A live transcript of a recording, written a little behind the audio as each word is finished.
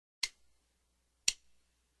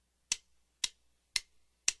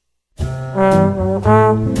Hi,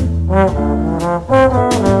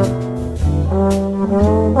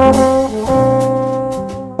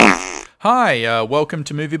 welcome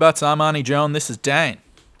to Movie Butts. I'm Arnie Joe and this is Dane.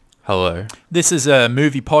 Hello. This is a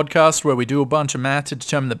movie podcast where we do a bunch of math to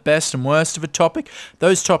determine the best and worst of a topic.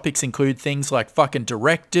 Those topics include things like fucking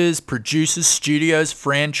directors, producers, studios,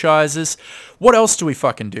 franchises. What else do we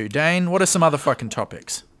fucking do, Dane? What are some other fucking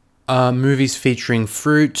topics? Movies featuring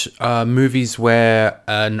fruit, movies where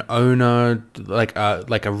an owner, like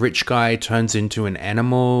a rich guy, turns into an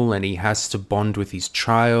animal and he has to bond with his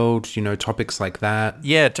child, topics like that.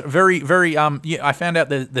 Yeah, very. I found out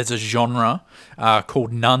that there's a genre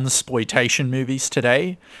called nunsploitation movies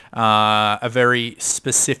today. A very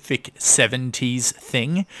specific 70s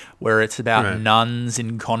thing where it's about nuns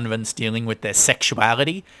in convents dealing with their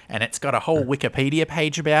sexuality, and it's got a whole Wikipedia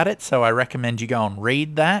page about it, so I recommend you go and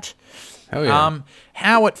read that. Hell yeah.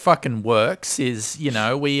 How it fucking works is,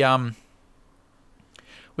 we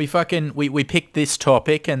pick this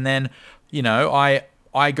topic, and then,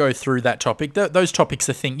 I go through that topic. Those topics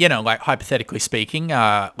are like hypothetically speaking,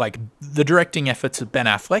 like the directing efforts of Ben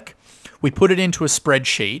Affleck. We put it into a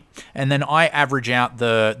spreadsheet, and then I average out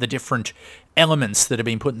the different elements that have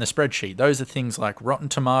been put in the spreadsheet. Those are things like Rotten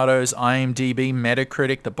Tomatoes, IMDb,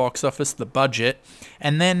 Metacritic, the box office, the budget.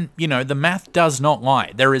 And then, the math does not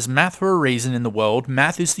lie. There is math for a reason in the world.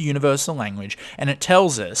 Math is the universal language, and it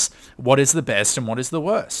tells us what is the best and what is the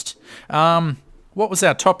worst. What was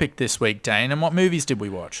our topic this week, Dane, and what movies did we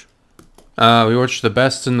watch? We watched the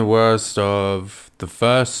best and the worst of the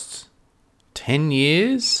first 10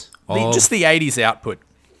 years? Just the 80s output.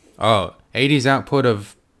 80s output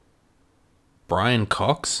of Brian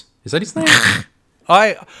Cox? Is that his name?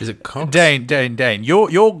 Is it Cox? Dane,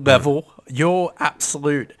 your level, your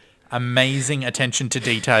absolute amazing attention to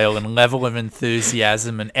detail and level of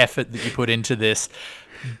enthusiasm and effort that you put into this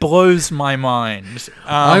blows my mind.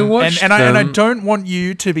 I watched them. And I don't want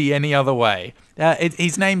you to be any other way.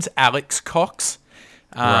 His name's Alex Cox.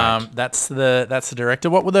 Right. That's the director.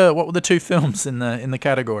 What were the two films in the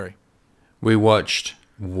category? We watched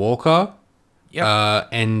Walker. Yep.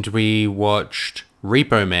 And we watched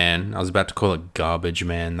Repo Man. I was about to call it Garbage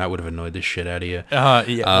Man. That would have annoyed the shit out of you.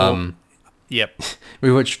 Yep.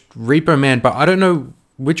 We watched Repo Man, but I don't know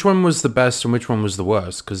which one was the best and which one was the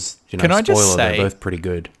worst, because, spoiler, they're both pretty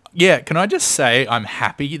good. Yeah, can I just say I'm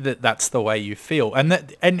happy that that's the way you feel. And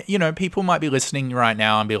people might be listening right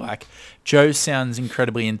now and be like, Joe sounds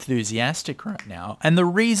incredibly enthusiastic right now. And the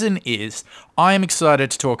reason is I am excited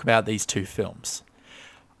to talk about these two films.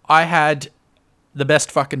 I had the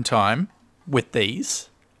best fucking time with these.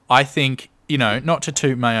 I think, not to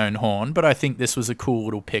toot my own horn, but I think this was a cool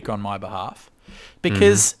little pick on my behalf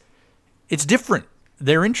because it's different.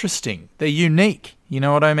 They're interesting. They're unique. You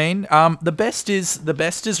know what I mean? The best is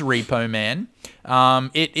Repo Man.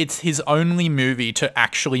 It's his only movie to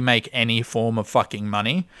actually make any form of fucking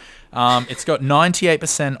money. It's got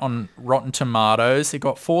 98% on Rotten Tomatoes. It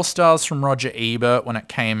got 4 stars from Roger Ebert when it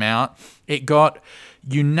came out. It got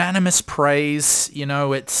unanimous praise.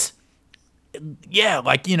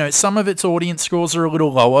 Some of its audience scores are a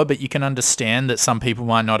little lower, but you can understand that some people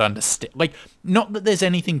might not understand. Like, not that there's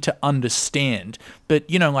anything to understand, but,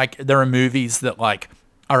 there are movies that,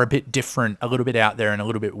 are a bit different, a little bit out there and a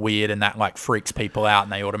little bit weird, and that, freaks people out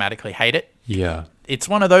and they automatically hate it. Yeah. It's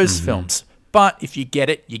one of those films. But if you get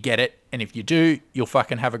it, you get it. And if you do, you'll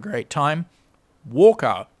fucking have a great time.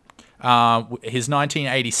 Walker, his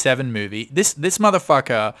 1987 movie, this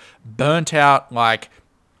motherfucker burnt out like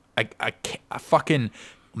a fucking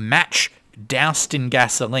match doused in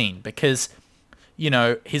gasoline because,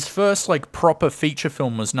 his first proper feature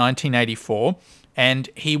film was 1984 and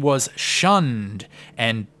he was shunned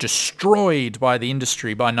and destroyed by the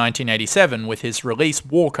industry by 1987 with his release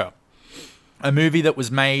Walker, a movie that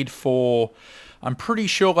was made for, I'm pretty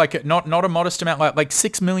sure, not a modest amount, like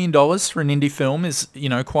 $6 million for an indie film is,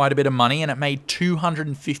 quite a bit of money, and it made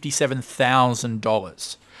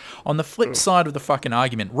 $257,000. On the flip side of the fucking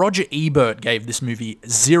argument, Roger Ebert gave this movie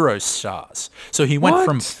 0 stars. So he went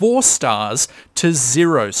from 4 stars to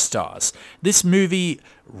 0 stars. This movie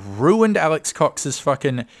ruined Alex Cox's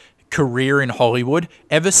fucking career in Hollywood.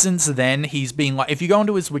 Ever since then, he's been if you go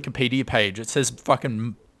onto his Wikipedia page, it says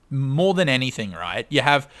fucking more than anything, right? You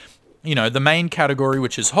have the main category,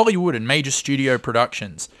 which is Hollywood and major studio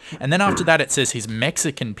productions. And then after that, it says his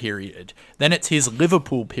Mexican period. Then it's his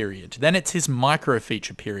Liverpool period. Then it's his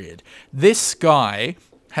micro-feature period. This guy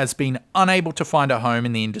has been unable to find a home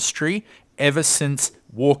in the industry ever since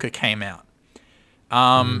Walker came out.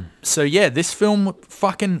 So yeah, this film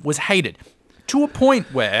fucking was hated to a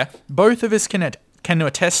point where both of us can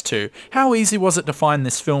attest to. How easy was it to find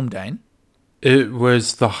this film, Dane? It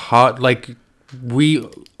was the hard, like, we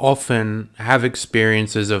often have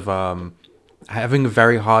experiences of having a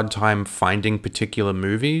very hard time finding particular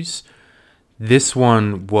movies. This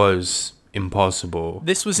one was impossible.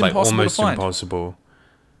 This was like, impossible to almost find. impossible.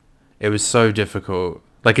 It was so difficult.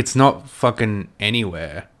 Like, it's not fucking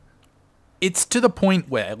anywhere. It's to the point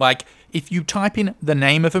where, like, if you type in the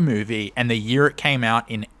name of a movie and the year it came out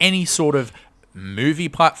in any sort of movie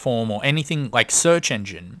platform or anything like search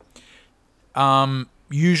engine,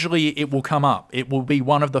 usually it will come up. It will be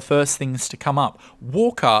one of the first things to come up.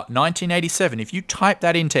 Walker, 1987, if you type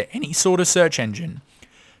that into any sort of search engine,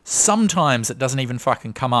 sometimes it doesn't even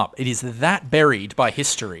fucking come up. It is that buried by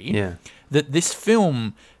history Yeah. that this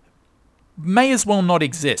film may as well not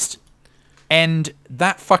exist. And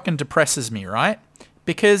that fucking depresses me, right?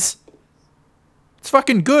 Because it's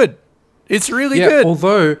fucking good. It's really good.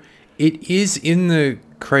 Although it is in the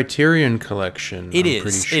Criterion collection. It I'm is,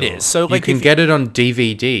 pretty sure. it is. So, like, you if can get it on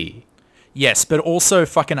DVD. Yes, but also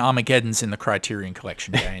fucking Armageddon's in the Criterion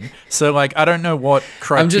collection, Jane. So, like, I don't know what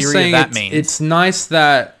criteria I'm just saying that means. it's nice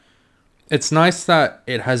that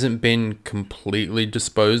it hasn't been completely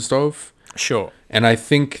disposed of. Sure. And I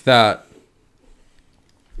think that,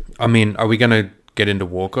 I mean, are we going to get into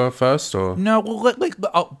Walker first, or? No, well,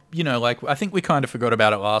 I think we kind of forgot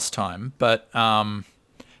about it last time, but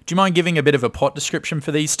do you mind giving a bit of a plot description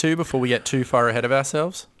for these two before we get too far ahead of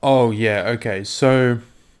ourselves? Oh, yeah, okay. So,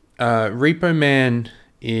 Repo Man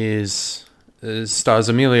stars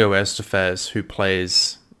Emilio Estevez, who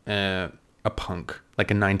plays a punk,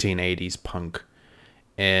 like a 1980s punk,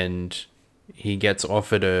 and he gets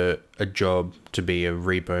offered a job to be a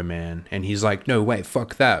repo man, and he's like, no, wait,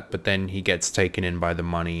 fuck that. But then he gets taken in by the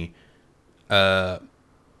money, and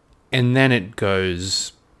then it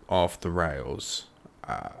goes off the rails.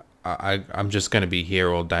 I'm just going to be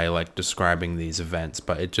here all day, like, describing these events,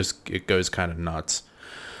 but it goes kind of nuts.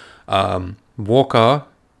 Walker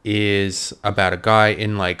is about a guy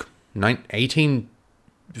in, like,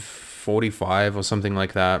 1845 or something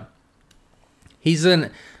like that. He's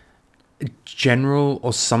an general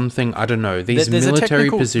or something, I don't know. These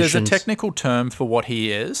military positions. There's a technical term for what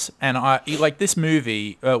he is, and like this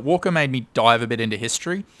movie, Walker made me dive a bit into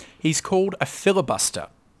history. He's called a filibuster.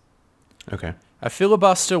 Okay. A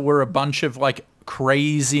filibuster were a bunch of, like,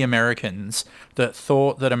 crazy Americans that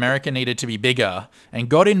thought that America needed to be bigger and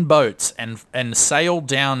got in boats and sailed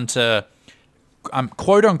down to,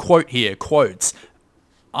 quote unquote here, quotes,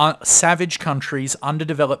 savage countries,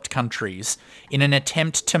 underdeveloped countries, in an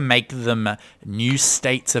attempt to make them new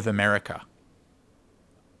states of America.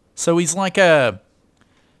 So he's like a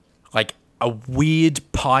weird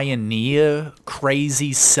pioneer,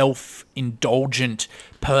 crazy, self-indulgent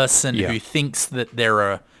person who thinks that they're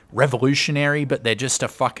a revolutionary, but they're just a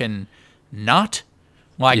fucking nut.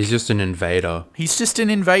 Like, He's just an invader. He's just an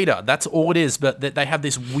invader. That's all it is. But that they have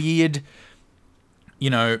this weird,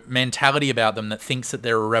 mentality about them that thinks that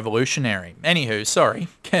they're a revolutionary. Anywho, sorry.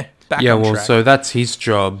 Back on track. So that's his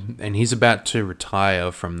job, and he's about to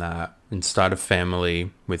retire from that and start a family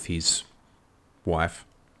with his wife.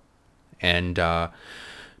 And but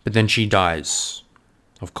then she dies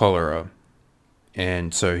of cholera,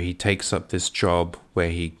 and so he takes up this job where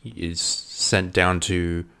he is sent down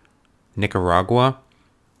to Nicaragua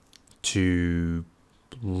to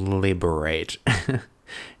liberate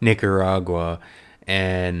Nicaragua.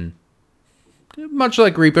 And much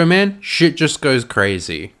like Repo Man, shit just goes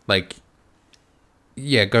crazy. Like,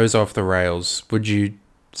 yeah, goes off the rails. Would you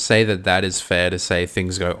say that is fair to say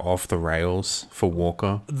things go off the rails for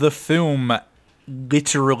Walker? The film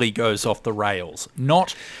literally goes off the rails.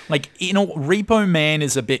 Not like, Repo Man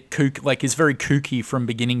is a bit is very kooky from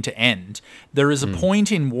beginning to end. There is a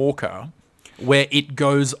point in Walker where it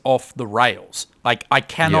goes off the rails. Like,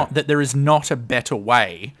 that there is not a better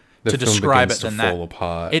way to describe it than that. Fall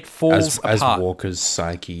apart. It falls apart as Walker's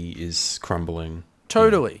psyche is crumbling.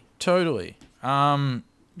 Totally.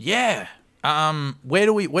 Yeah. Where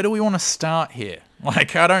do we want to start here?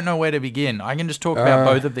 Like, I don't know where to begin. I can just talk about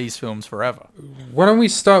both of these films forever. Why don't we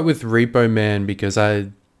start with Repo Man, because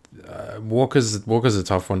Walker's a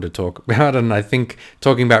tough one to talk about, and I think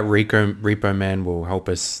talking about Repo Man will help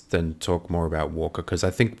us then talk more about Walker, because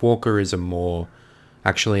I think Walker is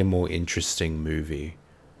actually a more interesting movie.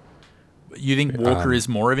 You think Walker is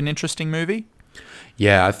more of an interesting movie?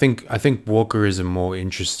 Yeah, I think Walker is a more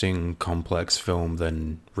interesting, complex film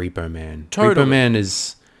than Repo Man. Totally. Repo Man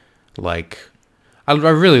is like, I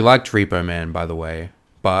really liked Repo Man, by the way,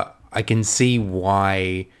 but I can see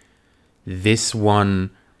why this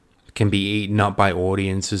one can be eaten up by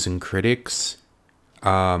audiences and critics,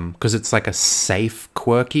 because it's like a safe,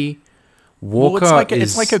 quirky, Walker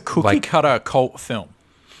it's like a cookie cutter cult film.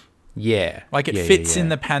 Yeah. Like it fits in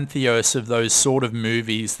the pantheos of those sort of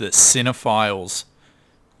movies that cinephiles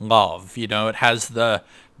love. You know, it has the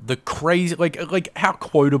crazy like how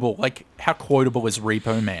quotable is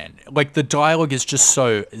Repo Man? Like the dialogue is just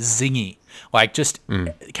so zingy. Like just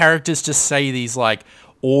characters just say these like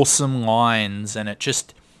awesome lines, and it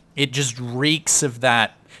just reeks of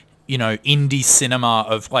that, you know, indie cinema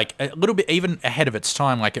of like a little bit even ahead of its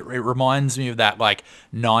time. Like it reminds me of that like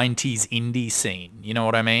 90s indie scene. You know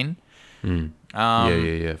what I mean?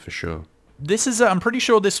 Yeah, for sure. This is I'm pretty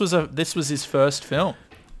sure this was his first film.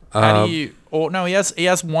 How do you? Or no, he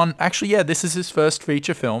has one. Actually, yeah, this is his first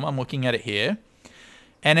feature film. I'm looking at it here,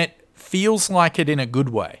 and it feels like it in a good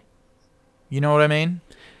way. You know what I mean?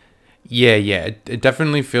 Yeah. It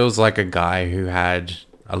definitely feels like a guy who had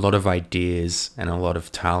a lot of ideas and a lot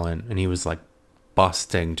of talent, and he was like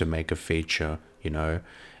busting to make a feature, you know,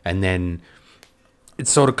 and then it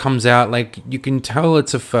sort of comes out like you can tell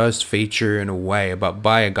it's a first feature in a way, but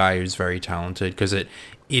by a guy who's very talented, because it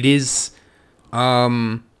is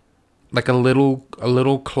like a little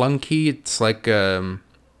clunky. It's like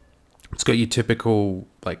it's got your typical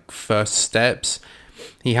like first steps.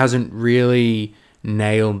 He hasn't really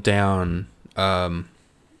nailed down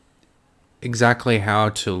exactly how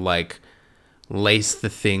to like lace the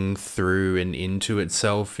thing through and into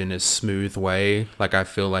itself in a smooth way, like I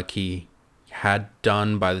feel like he had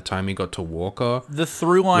done by the time he got to Walker. The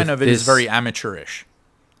through line of it is very amateurish.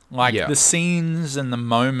 Like the scenes and the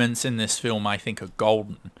moments in this film, I think, are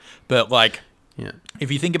golden. But like,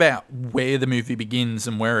 if you think about where the movie begins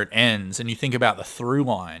and where it ends, and you think about the through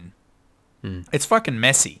line, it's fucking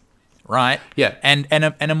messy, right? Yeah. And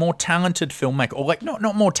a more talented filmmaker, or like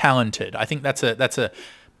not more talented. I think that's the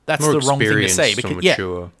wrong thing to say.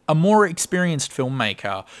 Because a more experienced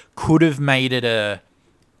filmmaker could have made it a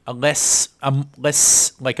less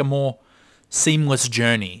like a more seamless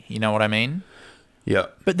journey. You know what I mean? Yeah.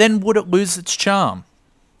 But then would it lose its charm?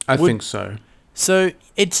 I think so. So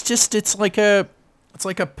it's like a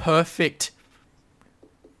perfect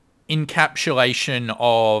encapsulation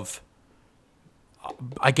of,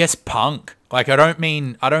 I guess, punk. Like I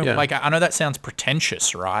know that sounds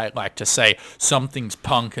pretentious, right? Like to say something's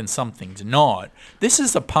punk and something's not. This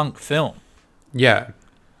is a punk film. Yeah.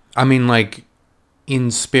 I mean, like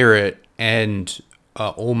in spirit and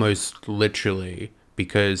almost literally,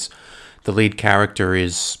 because the lead character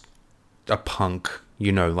is a punk,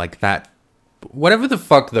 you know, like that. Whatever the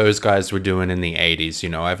fuck those guys were doing in the 80s, you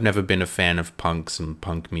know, I've never been a fan of punks and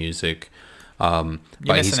punk music. But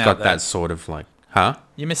he's got that sort of like, huh?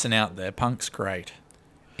 You're missing out there. Punk's great.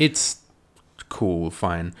 It's cool,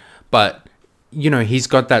 fine. But, you know, he's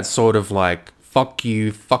got that sort of like, fuck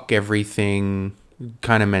you, fuck everything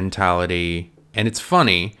kind of mentality. And it's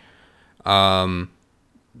funny. But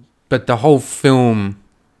the whole film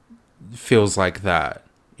feels like that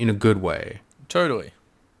in a good way. Totally.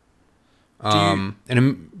 Oh,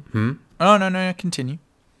 no, continue.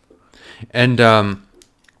 And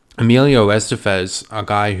Emilio Estevez, a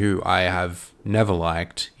guy who I have never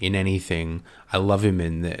liked in anything, I love him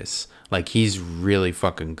in this. Like he's really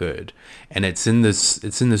fucking good. And it's in the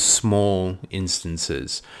small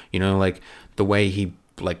instances, you know, like the way he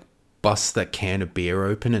like busts that can of beer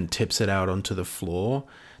open and tips it out onto the floor.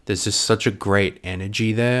 There's just such a great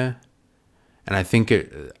energy there. And I think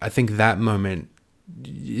that moment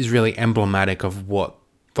is really emblematic of what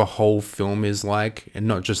the whole film is like, and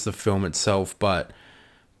not just the film itself, but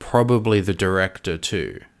probably the director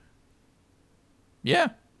too. Yeah.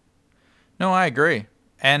 No, I agree.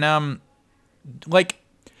 And like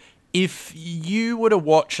if you were to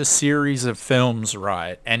watch a series of films,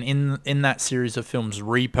 right, and in that series of films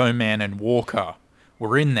Repo Man and Walker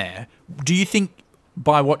were in there, do you think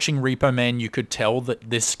by watching Repo Man you could tell that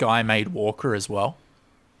this guy made Walker as well?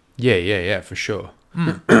 Yeah, for sure.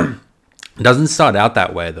 It doesn't start out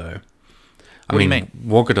that way though. What do you mean?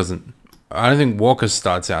 Walker doesn't. I don't think Walker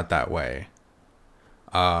starts out that way.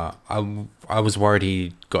 I was worried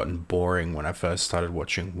he'd gotten boring when I first started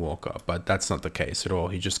watching Walker, but that's not the case at all.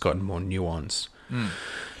 He just gotten more nuanced.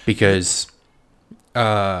 Because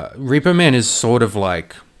Repo Man is sort of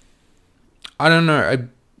like, I don't know.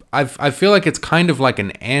 I feel like it's kind of like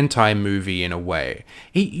an anti-movie in a way.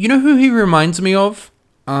 You know who he reminds me of?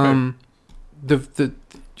 Who's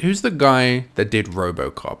the guy that did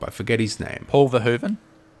RoboCop? I forget his name. Paul Verhoeven?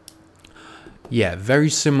 Yeah, very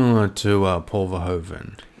similar to Paul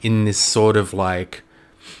Verhoeven in this sort of like,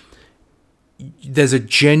 there's a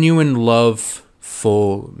genuine love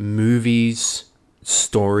for movies,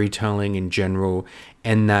 storytelling in general,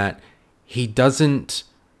 and that he doesn't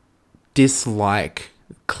dislike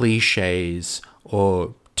cliches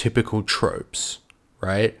or typical tropes,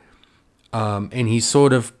 right? And he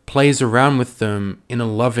sort of plays around with them in a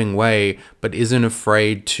loving way, but isn't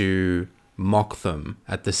afraid to mock them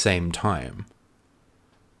at the same time.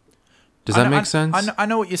 Does that make sense? I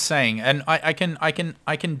know what you're saying, and I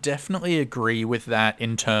can definitely agree with that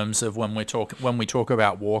in terms of when we talk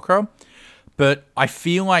about Walker. But I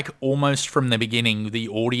feel like almost from the beginning, the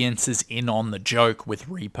audience is in on the joke with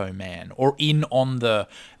Repo Man, or in on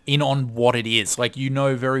what it is. Like, you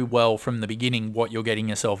know very well from the beginning what you're getting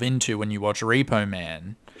yourself into when you watch Repo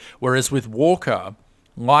Man. Whereas with Walker,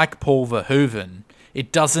 like Paul Verhoeven,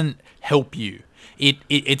 it doesn't help you.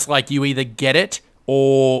 It's like you either get it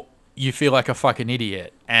or you feel like a fucking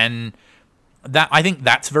idiot. And that, I think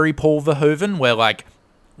that's very Paul Verhoeven, where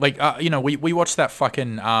we watched that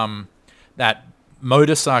fucking that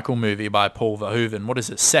motorcycle movie by Paul Verhoeven. What is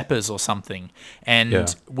it, Seppers or something?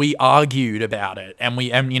 And we argued about it, and we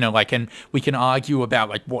can argue about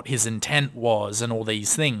like what his intent was and all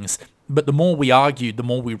these things. But the more we argued, the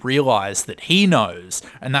more we realized that he knows,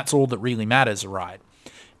 and that's all that really matters, right?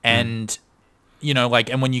 And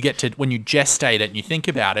and when you gestate it and you think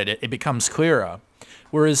about it, it becomes clearer.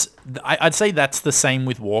 Whereas I'd say that's the same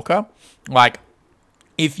with Walker. Like,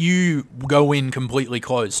 if you go in completely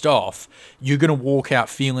closed off, you're going to walk out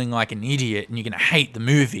feeling like an idiot, and you're going to hate the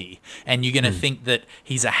movie, and you're going to think that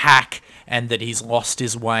he's a hack and that he's lost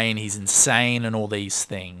his way and he's insane and all these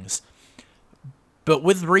things. But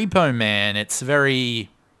with Repo Man, it's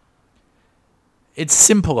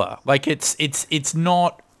simpler. Like, it's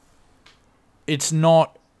not,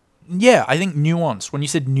 I think nuance. When you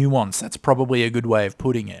said nuance, that's probably a good way of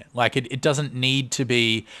putting it. Like, it doesn't need to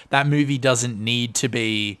be, that movie doesn't need to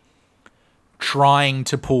be trying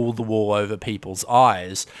to pull the wool over people's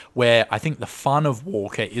eyes, where I think the fun of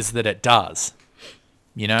Walker is that it does,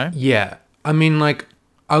 you know? Yeah. I mean, like,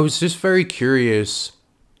 I was just very curious.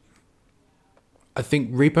 I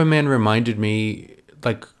think Repo Man reminded me,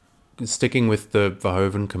 like, sticking with the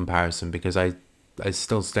Verhoeven comparison, because I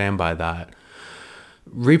still stand by that.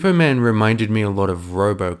 Repo Man reminded me a lot of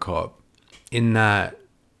RoboCop, in that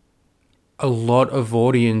a lot of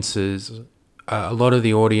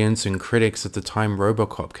the audience and critics at the time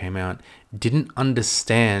RoboCop came out didn't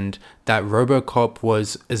understand that RoboCop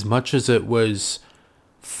was, as much as it was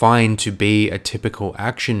fine to be a typical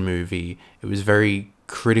action movie, it was very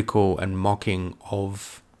critical and mocking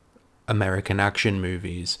of American action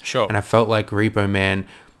movies. Sure. And I felt like Repo Man,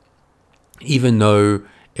 even though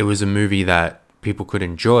it was a movie that people could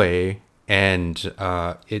enjoy, and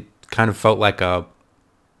it kind of felt like a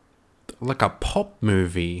pop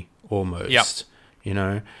movie almost.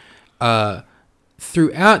 Yep.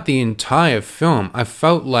 Throughout the entire film, I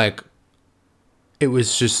felt like it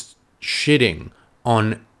was just shitting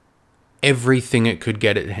on everything it could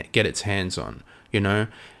get its hands on.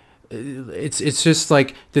 It's just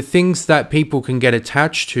like the things that people can get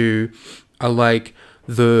attached to are like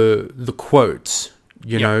the quotes.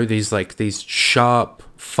 These sharp,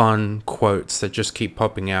 fun quotes that just keep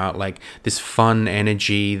popping out, like this fun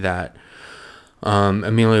energy that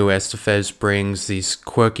Emilio Estevez brings, these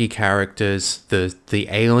quirky characters, the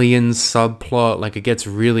aliens subplot, like it gets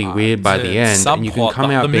really weird by the end, and you can come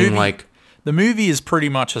out being like... The movie is pretty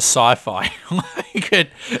much a sci-fi,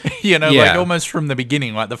 almost from the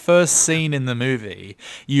beginning. Like, the first scene in the movie,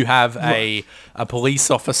 you have a police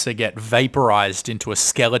officer get vaporized into a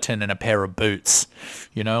skeleton and a pair of boots.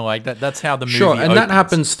 That's how the movie opens. And that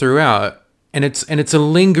happens throughout, and it's a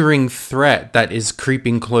lingering threat that is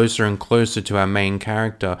creeping closer and closer to our main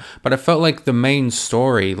character. But I felt like the main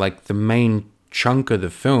story, like the main chunk of the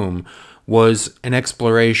film, was an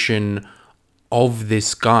exploration of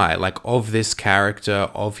this guy, like of this character,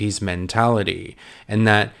 of his mentality, and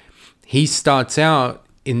that he starts out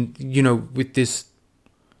in, with this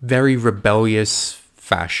very rebellious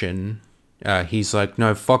fashion. He's like,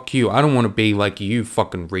 no, fuck you. I don't want to be like you,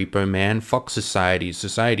 fucking Repo Man. Fuck society.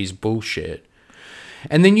 Society's bullshit.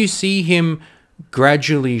 And then you see him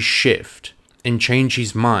gradually shift and change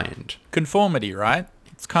his mind. Conformity, right?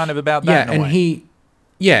 It's kind of about that in a way.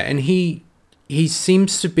 He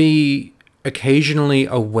seems to be occasionally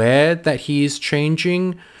aware that he is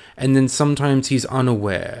changing, and then sometimes he's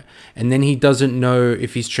unaware, and then he doesn't know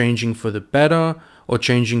if he's changing for the better or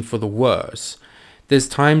changing for the worse. There's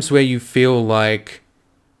times where you feel like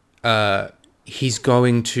he's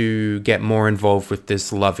going to get more involved with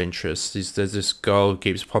this love interest. There's this girl who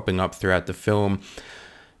keeps popping up throughout the film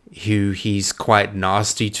who he's quite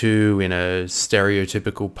nasty to in a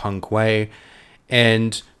stereotypical punk way,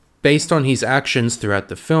 and based on his actions throughout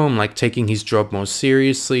the film, like taking his job more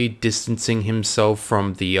seriously, distancing himself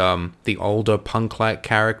from the older punk-like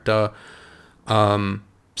character,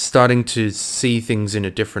 starting to see things in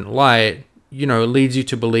a different light, you know, it leads you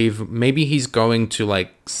to believe maybe he's going to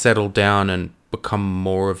like settle down and become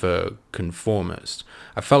more of a conformist.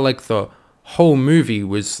 I felt like the whole movie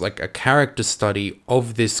was like a character study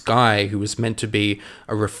of this guy who was meant to be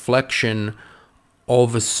a reflection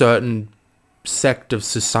of a certain sect of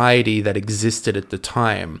society that existed at the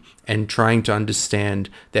time, and trying to understand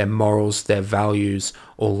their morals, their values,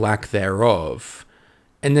 or lack thereof.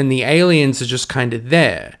 And then the aliens are just kind of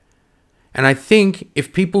there. And I think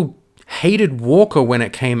if people hated Walker when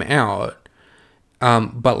it came out,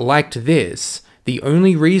 but liked this, the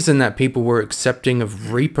only reason that people were accepting of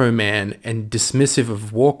Repo Man and dismissive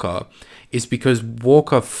of Walker is because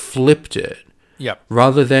Walker flipped it. Yep.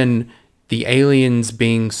 Rather than the aliens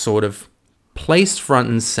being sort of placed front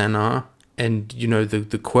and center, and, you know,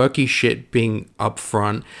 the quirky shit being up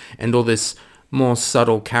front, and all this more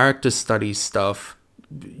subtle character study stuff,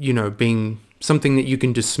 you know, being something that you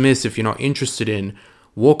can dismiss if you're not interested in.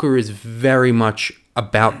 Walker is very much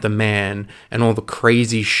about the man, and all the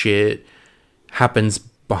crazy shit happens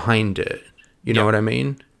behind it. You know what I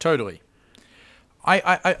mean? Totally.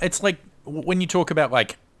 I it's like when you talk about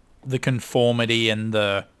like the conformity and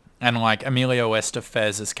like Emilio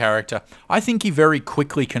Estevez's character, I think he very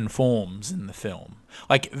quickly conforms in the film.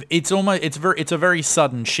 Like it's a very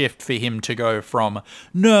sudden shift for him to go from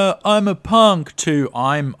no, I'm a punk to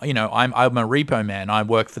I'm a repo man. I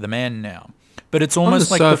work for the man now. But it's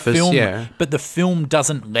almost like surface, the film, yeah. but the film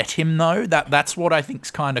doesn't let him know. That's what I think's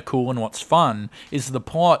kind of cool, and what's fun is the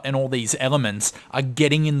plot and all these elements are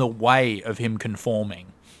getting in the way of him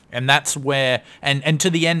conforming, and that's where and to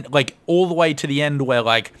the end, like all the way to the end, where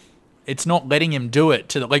like it's not letting him do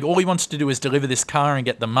it. Like all he wants to do is deliver this car and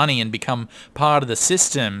get the money and become part of the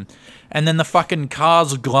system, and then the fucking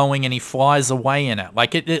car's glowing and he flies away in it.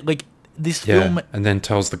 Like like this film, and then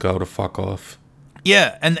tells the girl to fuck off.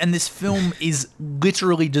 Yeah, and this film is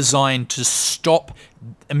literally designed to stop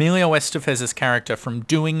Emilio Estevez's character from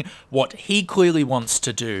doing what he clearly wants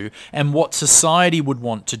to do and what society would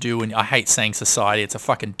want to do. And I hate saying society; it's a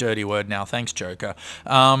fucking dirty word now. Thanks, Joker.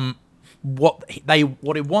 What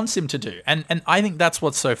it wants him to do, and I think that's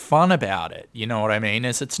what's so fun about it. You know what I mean?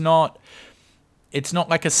 Is it's not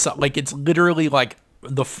like it's literally like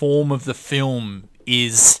the form of the film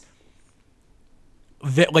is.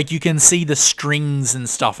 Like you can see the strings and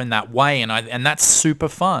stuff in that way, and that's super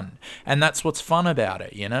fun, and that's what's fun about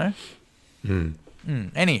it, you know.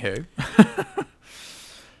 Anywho,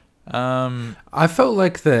 I felt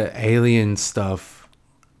like the alien stuff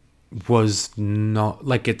was not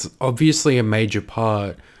like, it's obviously a major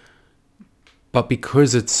part, but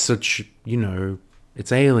because it's such, you know,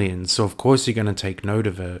 it's aliens, so of course you're gonna take note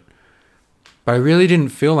of it. But I really didn't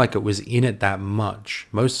feel like it was in it that much.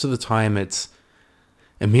 Most of the time, it's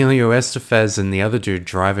Emilio Estevez and the other dude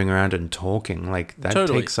driving around and talking. Like that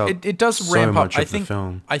takes up it does so ramp much up. of the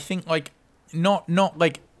film. I think like not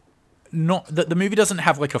the movie doesn't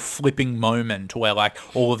have like a flipping moment where like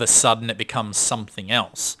all of a sudden it becomes something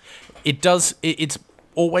else. It does. It's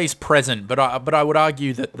always present, but I would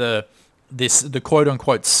argue that the quote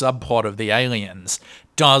unquote subplot of the aliens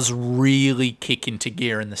does really kick into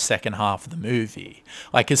gear in the second half of the movie.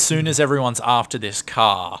 Like as soon as everyone's after this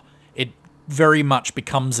car, it very much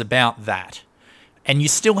becomes about that. And you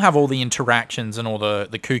still have all the interactions and all the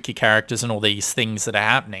kooky characters and all these things that are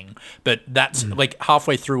happening. But that's like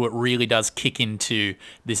halfway through, it really does kick into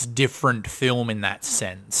this different film in that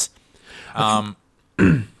sense.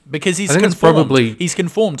 Because he's conformed. He's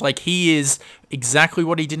conformed. Like he is exactly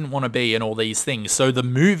what he didn't want to be and all these things. So the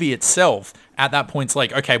movie itself at that point's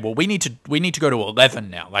like, okay, well we need to go to 11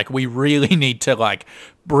 now. Like we really need to like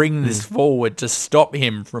bring this forward to stop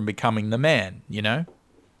him from becoming the man, you know?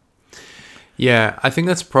 Yeah, I think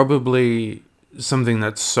that's probably something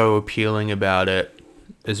that's so appealing about it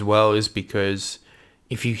as well, is because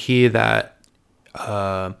if you hear that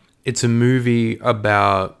it's a movie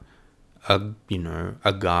about a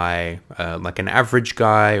guy, like an average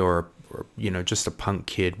guy or just a punk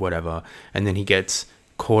kid, whatever, and then he gets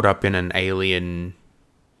caught up in an alien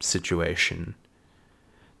situation.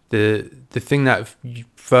 The thing that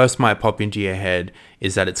first might pop into your head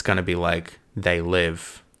is that it's going to be like They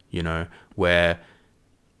Live, where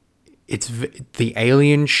it's the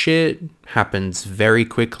alien shit happens very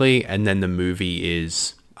quickly, and then the movie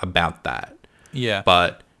is about that. Yeah.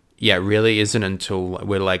 But yeah, it really isn't until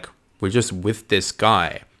we're just with this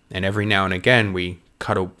guy, and every now and again we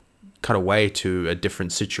cut away to a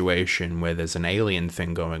different situation where there's an alien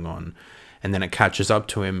thing going on, and then it catches up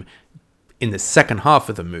to him in the second half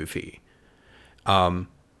of the movie,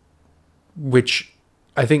 which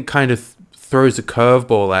I think kind of throws a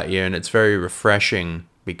curveball at you, and it's very refreshing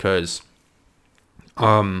because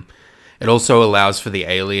it also allows for the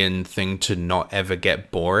alien thing to not ever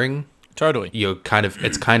get boring. Totally.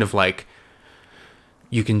 It's kind of like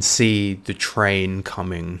you can see the train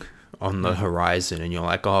coming on the horizon, and you're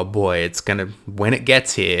like, oh boy, when it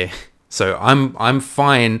gets here. So I'm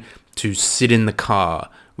fine to sit in the car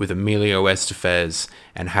with Emilio Estevez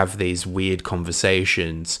and have these weird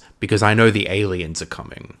conversations because I know the aliens are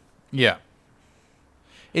coming. Yeah.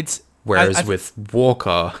 Whereas with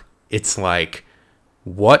Walker, it's like,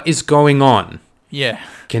 what is going on? Yeah.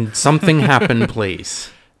 Can something happen, please?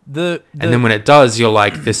 And then when it does, you're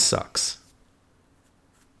like, this sucks.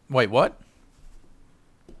 Wait, what?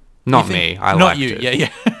 Not me. I not liked you. it. Yeah.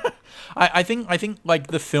 I think like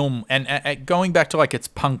the film and going back to like its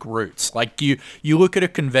punk roots, like you look at a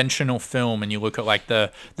conventional film and you look at like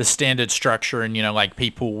the standard structure, and like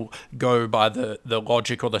people go by the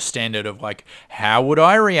logic or the standard of like, how would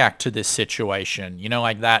I react to this situation?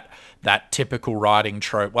 Like that typical writing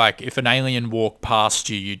trope. Like if an alien walked past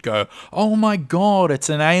you, you'd go, oh my God, it's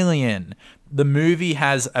an alien. The movie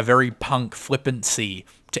has a very punk flippancy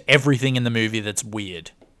to everything in the movie that's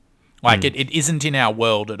weird. Like, it isn't in our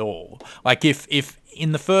world at all. Like, if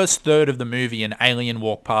in the first third of the movie an alien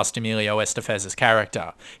walked past Emilio Estevez's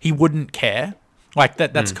character, he wouldn't care. Like,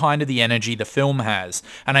 that's kind of the energy the film has.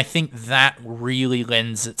 And I think that really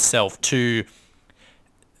lends itself to,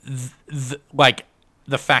 the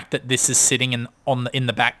fact that this is sitting in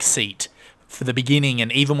the back seat for the beginning,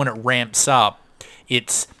 and even when it ramps up,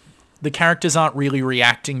 the characters aren't really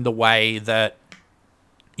reacting the way that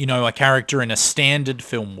a character in a standard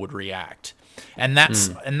film would react. And that's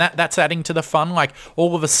adding to the fun. Like,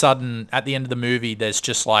 all of a sudden, at the end of the movie, there's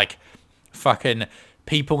just, like, fucking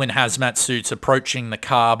people in hazmat suits approaching the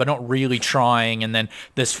car, but not really trying. And then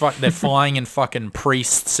they're flying in fucking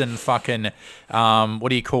priests and fucking, what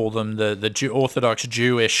do you call them? The Orthodox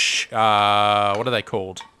Jewish, what are they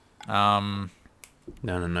called? No.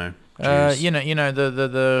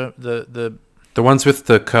 The ones with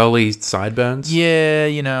the curly sideburns?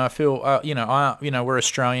 Yeah, I feel, we're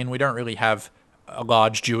Australian. We don't really have a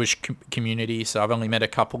large Jewish community, so I've only met a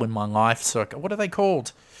couple in my life. So what are they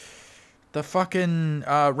called? The fucking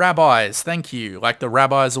rabbis. Thank you. Like, the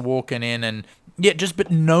rabbis are walking in, and but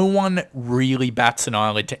no one really bats an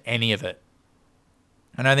eyelid to any of it.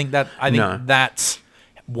 And I think that's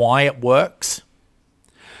why it works.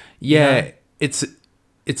 Yeah, it's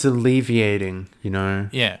alleviating,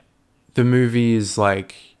 Yeah. The movie is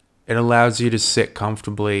like, it allows you to sit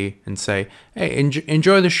comfortably and say, hey,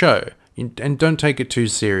 enjoy the show, and don't take it too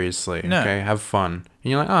seriously. No. Okay, have fun.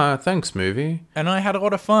 And you're like, thanks, movie. And I had a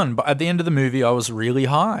lot of fun, but at the end of the movie, I was really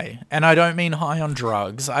high. And I don't mean high on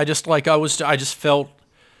drugs. I just felt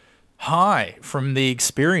high from the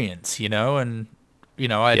experience, and,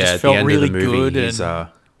 I just felt really good.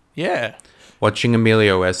 Yeah. Watching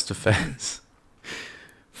Emilio Estevez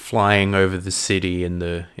flying over the city in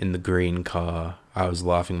the green car, I was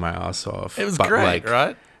laughing my ass off. It was great,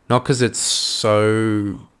 right? Not because it's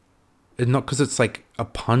like a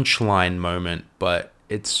punchline moment, but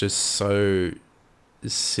it's just so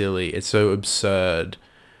silly. It's so absurd,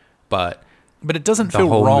 but it doesn't feel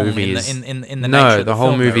wrong in the nature of the film. The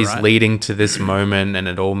whole movie's right? leading to this moment, and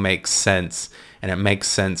it all makes sense. And it makes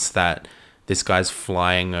sense that this guy's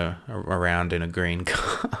flying around in a green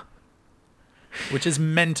car. Which is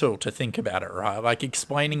mental to think about it, right? Like,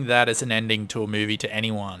 explaining that as an ending to a movie to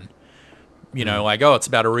anyone, like, oh, it's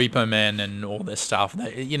about a Repo Man and all this stuff.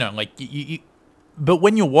 But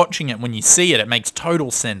when you're watching it, when you see it, it makes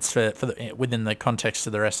total sense within the context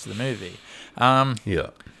of the rest of the movie.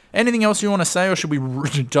 Yeah. Anything else you want to say, or should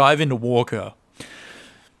we dive into Walker?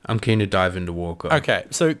 I'm keen to dive into Walker. Okay,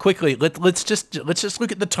 so quickly, let's just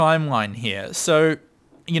look at the timeline here. So,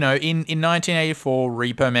 in 1984,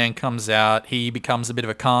 Repo Man comes out. He becomes a bit of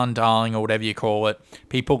a Khan darling, or whatever you call it.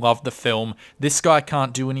 People love the film. This guy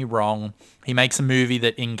can't do any wrong. He makes a movie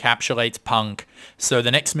that encapsulates punk. So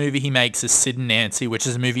the next movie he makes is Sid and Nancy, which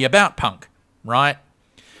is a movie about punk, right?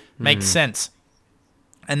 Makes sense.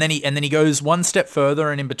 And then he goes one step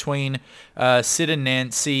further, and in between Sid and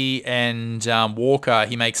Nancy and Walker,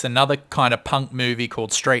 he makes another kind of punk movie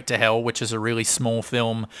called Straight to Hell, which is a really small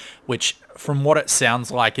film, which, from what it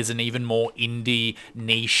sounds like, is an even more indie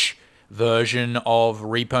niche version of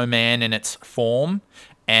Repo Man in its form.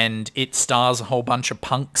 And it stars a whole bunch of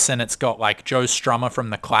punks, and it's got like Joe Strummer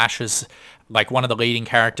from The Clash as like one of the leading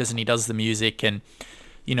characters, and he does the music, and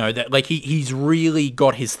that, like, he's really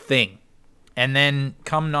got his thing. And then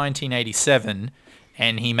come 1987,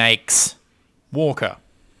 and he makes Walker.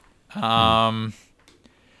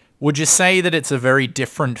 Would you say that it's a very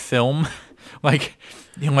different film? like,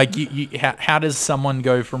 how does someone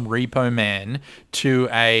go from Repo Man to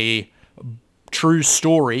a true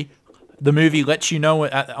story? The movie lets you know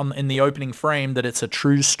in the opening frame that it's a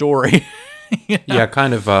true story. Yeah,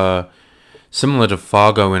 kind of similar to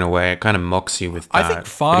Fargo in a way. It kind of mocks you with that. I think but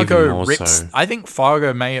Fargo even more rips. so. I think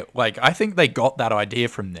Fargo I think they got that idea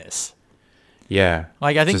from this. Yeah.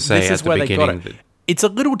 Like, I think to say this at is the where they got beginning it. It's a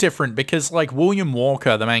little different because, like, William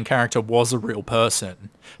Walker, the main character, was a real person.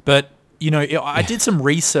 But, I did some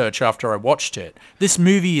research after I watched it. This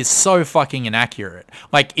movie is so fucking inaccurate.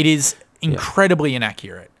 Like, it is incredibly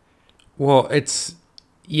inaccurate. Well, it's...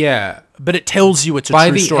 Yeah. But it tells you it's a By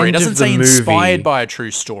true the story. It end doesn't of the say inspired movie- by a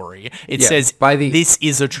true story. It Yeah, says this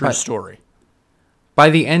is a true story. By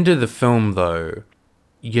the end of the film, though,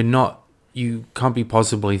 you can't be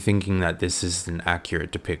possibly thinking that this is an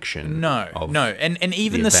accurate depiction. No. And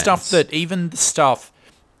even the the stuff,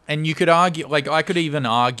 and you could argue, like, I could even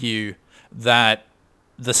argue that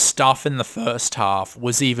the stuff in the first half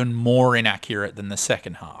was even more inaccurate than the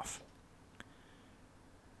second half.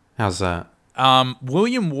 How's that?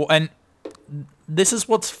 And this is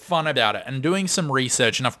what's fun about it. And doing some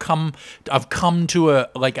research, and I've come to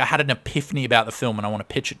I had an epiphany about the film, and I want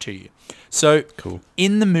to pitch it to you. So, Cool.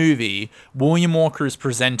 In the movie, William Walker is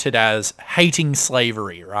presented as hating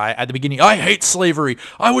slavery, right? At the beginning, I hate slavery.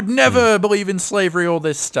 I would never believe in slavery, all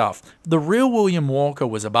this stuff. The real William Walker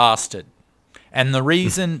was a bastard. And the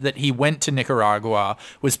reason that he went to Nicaragua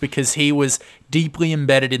was because he was deeply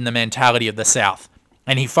embedded in the mentality of the South.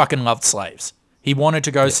 And he fucking loved slaves. He wanted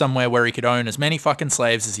to go somewhere where he could own as many fucking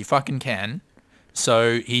slaves as he fucking can.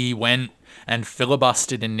 So he went and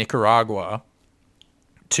filibustered in Nicaragua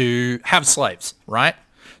to have slaves, right?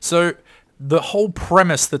 So the whole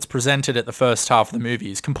premise that's presented at the first half of the movie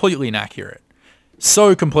is completely inaccurate.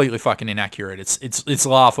 So completely fucking inaccurate. It's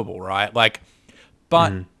laughable, right? Like,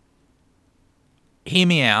 but hear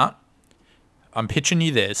me out. I'm pitching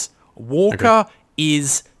you this. Walker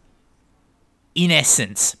is, in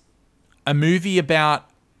essence, a movie about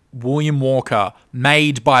William Walker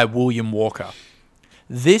made by William Walker.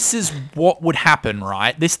 This is what would happen,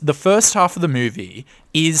 right? The first half of the movie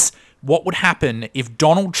is what would happen if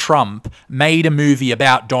Donald Trump made a movie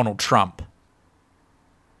about Donald Trump.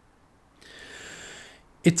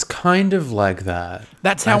 It's kind of like that.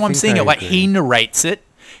 That's how I'm seeing it. Like, he narrates it.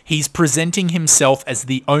 He's presenting himself as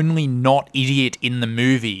the only not idiot in the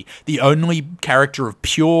movie, the only character of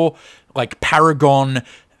pure, like, paragon,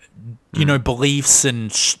 beliefs,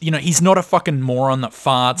 and, he's not a fucking moron that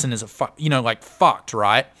farts and is fucked,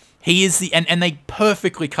 right? He is and they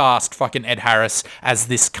perfectly cast fucking Ed Harris as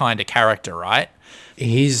this kind of character, right?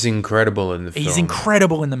 He's incredible in the film. He's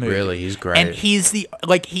incredible in the movie. Really, he's great. And he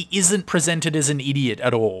isn't presented as an idiot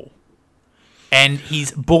at all. And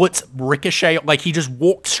his bullets ricochet, like, he just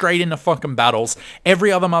walks straight into fucking battles.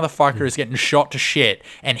 Every other motherfucker is getting shot to shit,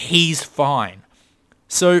 and he's fine.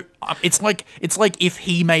 So it's like if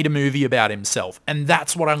he made a movie about himself, and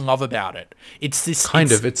that's what I love about it. It's this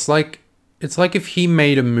It's like if he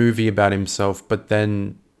made a movie about himself, but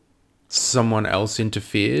then someone else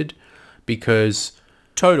interfered, because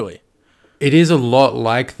totally. It is a lot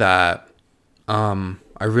like that.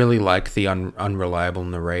 I really like the unreliable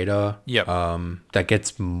narrator. Yep. That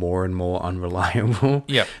gets more and more unreliable.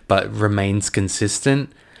 Yep. But remains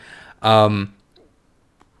consistent. But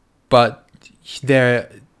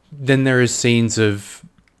there is scenes of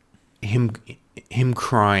him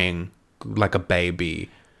crying like a baby,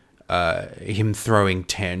 him throwing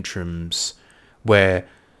tantrums, where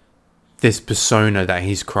this persona that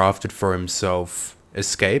he's crafted for himself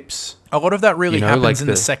escapes. A lot of that really happens like in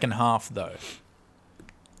the second half, though.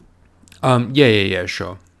 Yeah,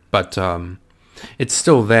 sure. But it's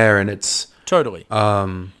still there, and it's totally.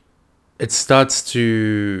 It starts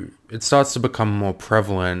to become more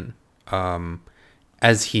prevalent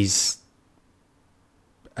as his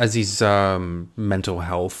mental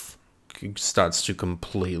health starts to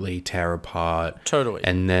completely tear apart. Totally.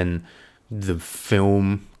 And then the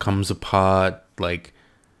film comes apart. Like,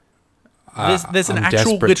 there's an I'm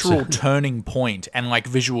actual desperate literal to- turning point and, like,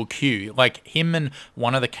 visual cue. Like, him and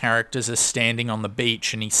one of the characters are standing on the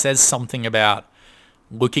beach, and he says something about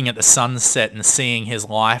looking at the sunset and seeing his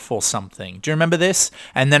life or something. Do you remember this?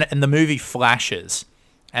 And the movie flashes.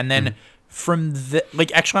 And then from the...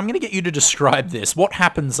 Like, actually, I'm going to get you to describe this. What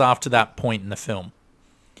happens after that point in the film?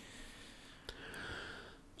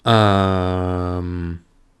 If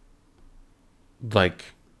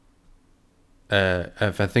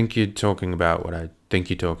I think you're talking about what I think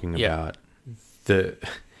you're talking about, the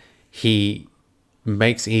he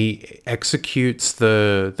executes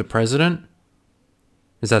the president.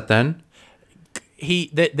 Is that then?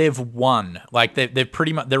 They've won. Like they've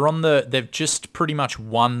pretty much they've just pretty much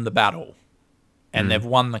won the battle, and they've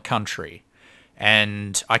won the country.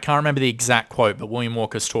 And I can't remember the exact quote, but William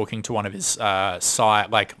Walker's talking to one of his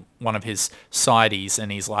one of his sideys,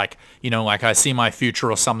 and he's like, like, I see my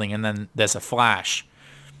future or something, and then there's a flash,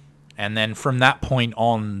 and then from that point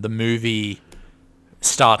on, the movie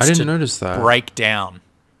starts to notice that. break down.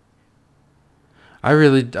 I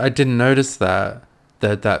didn't notice that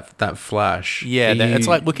flash. Yeah, it's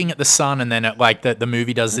like looking at the sun, and then the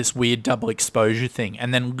movie does this weird double exposure thing,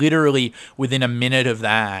 and then literally within a minute of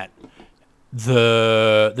that,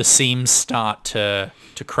 the seams start to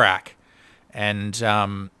crack. And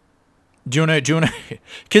do you want to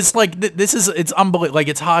because this is, it's unbelievable, like,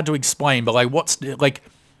 it's hard to explain, but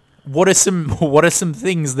what are some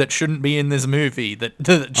things that shouldn't be in this movie that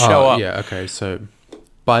show up? Yeah, okay, so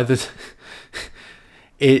by the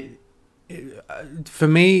for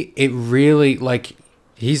me, it really, like,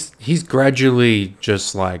 he's gradually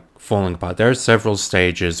just like falling apart. There are several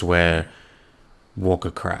stages where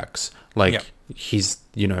Walker cracks. Like, he's,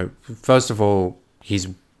 first of all, his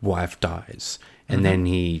wife dies, and then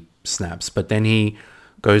he snaps. But then he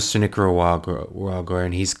goes to Nicaragua,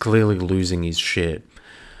 and he's clearly losing his shit.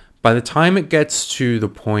 By the time it gets to the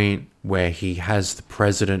point where he has the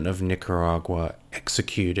president of Nicaragua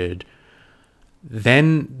executed,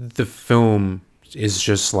 then the film is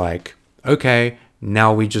just like, okay,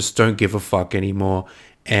 now we just don't give a fuck anymore.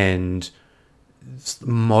 And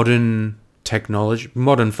modern technology,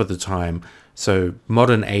 modern for the time, so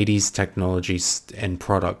modern 80s technologies and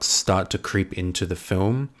products start to creep into the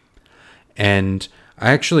film. And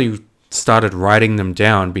I actually started writing them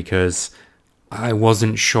down because I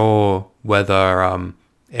wasn't sure whether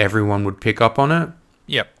everyone would pick up on it.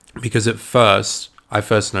 Yep. Because I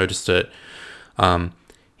first noticed it.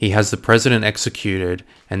 He has the president executed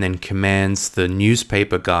and then commands the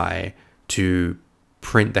newspaper guy to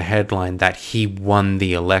print the headline that he won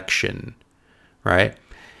the election, right?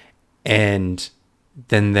 And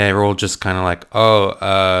then they're all just kind of like,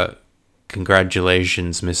 oh,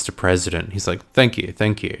 congratulations, Mr. President. He's like, thank you.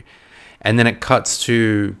 And then it cuts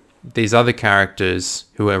to these other characters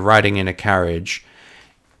who are riding in a carriage,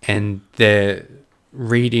 and they're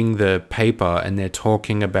reading the paper, and they're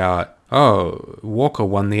talking about, oh, Walker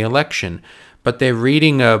won the election. But they're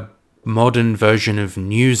reading a modern version of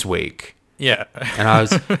Newsweek. Yeah.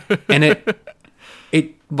 And it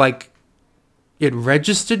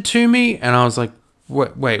registered to me, and I was like,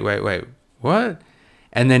 wait, what?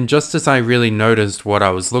 And then just as I really noticed what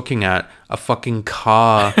I was looking at, a fucking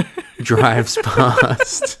car drives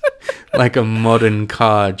past. Like a modern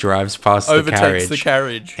car drives past the carriage. Overtakes the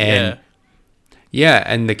carriage, and yeah,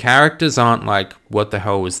 and the characters aren't like, what the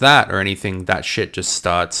hell was that, or anything. That shit just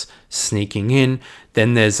starts sneaking in.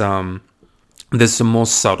 Then there's some more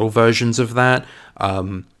subtle versions of that.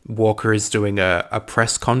 Walker is doing a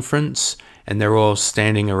press conference, and they're all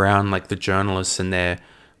standing around like the journalists, and they're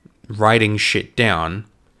writing shit down.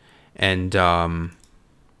 And are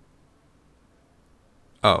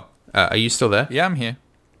you still there? Yeah, I'm here.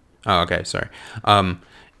 Oh, okay, sorry. And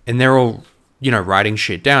they're all, writing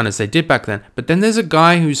shit down as they did back then. But then there's a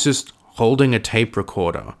guy who's just holding a tape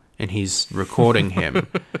recorder, and he's recording him.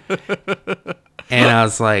 And I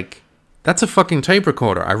was like, that's a fucking tape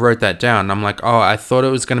recorder. I wrote that down. And I'm like, oh, I thought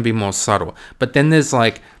it was going to be more subtle. But then there's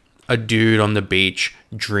like a dude on the beach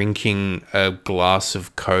drinking a glass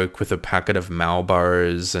of Coke with a packet of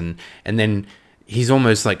Marlboros, and then he's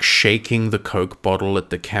almost like shaking the Coke bottle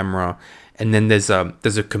at the camera. And then there's a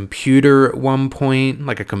computer at one point,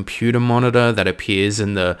 like a computer monitor that appears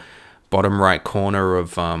in the bottom right corner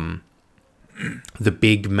of the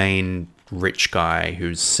big main rich guy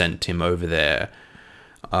who's sent him over there.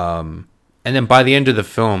 And then by the end of the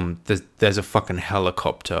film, there's a fucking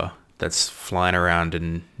helicopter that's flying around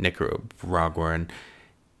in Nicaragua, and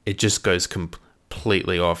it just goes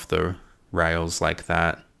completely off the rails like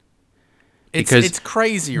that. It's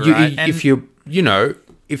crazy, right? If you're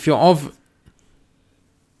of...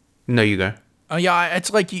 No, you go. Oh yeah,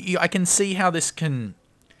 it's like I can see how this can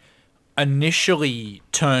initially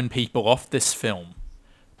turn people off this film,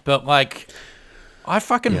 but like, I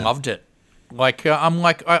fucking loved it. Like,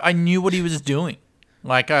 I knew what he was doing.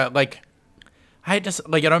 I don't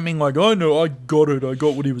mean like, oh no, I got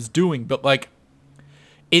what he was doing, but like,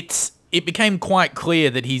 it became quite clear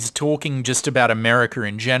that he's talking just about America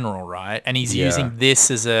in general, right? And he's using this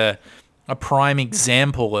as a prime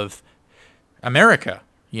example of America,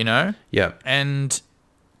 Yeah. And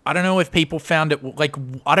I don't know if people found it like,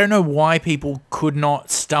 I don't know why people could not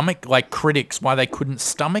stomach, like critics, why they couldn't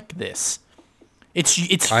stomach this. It's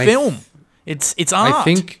film. It's art. I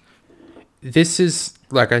think this is,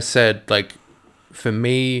 like I said, like for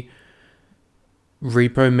me,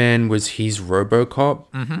 Repo Man was his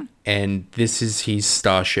RoboCop, and this is his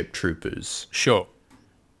Starship Troopers, Sure.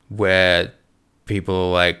 where people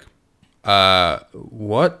are like,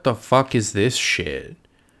 what the fuck is this shit?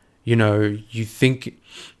 You know, you think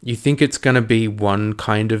it's gonna be one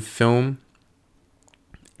kind of film,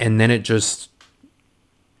 and then it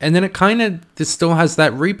kind of this still has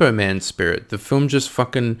that Repo Man spirit. The film just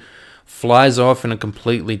fucking flies off in a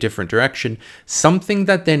completely different direction. Something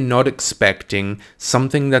that they're not expecting,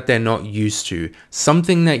 something that they're not used to,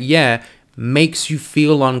 something that, yeah, makes you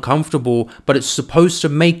feel uncomfortable, but it's supposed to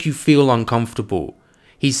make you feel uncomfortable.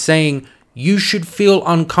 He's saying you should feel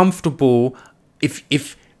uncomfortable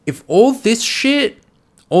if all this shit,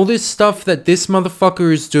 all this stuff that this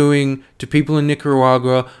motherfucker is doing to people in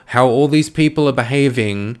Nicaragua, how all these people are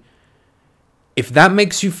behaving, if that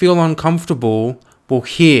makes you feel uncomfortable, well,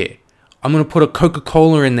 here, I'm going to put a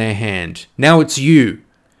Coca-Cola in their hand. Now it's you.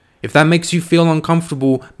 If that makes you feel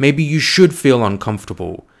uncomfortable, maybe you should feel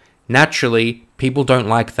uncomfortable. Naturally, people don't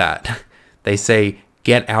like that. They say,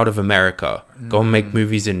 get out of America. Go and make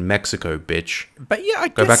movies in Mexico, bitch. But yeah,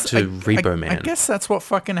 Go back to Repo Man. I guess that's what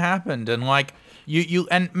fucking happened. And like, you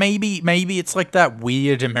and maybe it's like that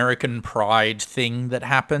weird American pride thing that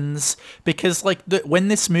happens. Because like when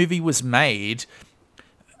this movie was made,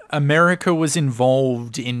 America was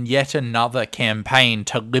involved in yet another campaign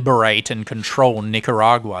to liberate and control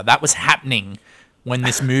Nicaragua. That was happening when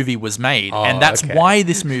this movie was made. And that's why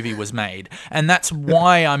this movie was made. And that's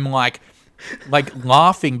why I'm like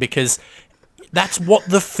laughing, because that's what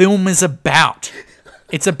the film is about.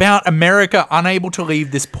 It's about America unable to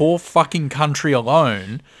leave this poor fucking country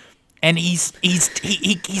alone. And he's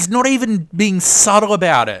not even being subtle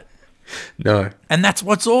about it. No. And that's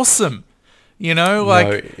what's awesome. You know, like,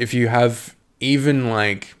 no, if you have even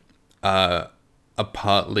like a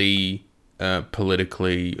partly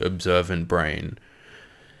politically observant brain,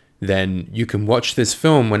 then you can watch this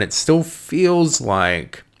film when it still feels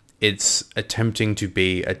like it's attempting to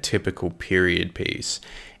be a typical period piece.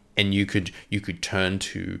 And you could turn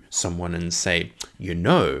to someone and say, you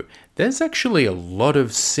know, there's actually a lot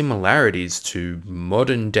of similarities to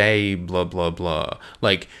modern day blah, blah, blah.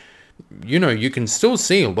 Like, you know, you can still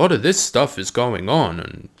see a lot of this stuff is going on,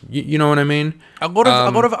 and you know what I mean? A lot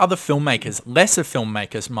of other filmmakers, lesser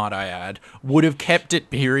filmmakers, might I add, would have kept it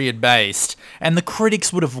period based, and the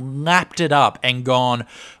critics would have lapped it up and gone,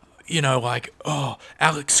 you know, like, oh,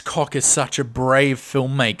 Alex Koch is such a brave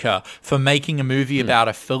filmmaker for making a movie about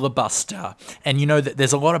a filibuster. And, you know, that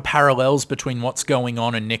there's a lot of parallels between what's going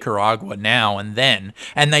on in Nicaragua now and then.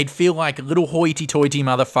 And they'd feel like little hoity-toity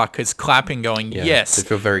motherfuckers clapping, going, yes. They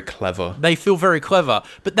feel very clever. They feel very clever.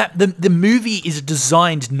 But that the movie is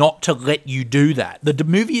designed not to let you do that. The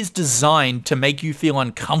movie is designed to make you feel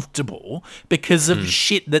uncomfortable because of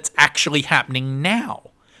shit that's actually happening now.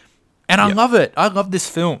 And I love it. I love this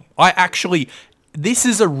film. This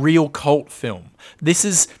is a real cult film. This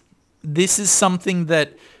is something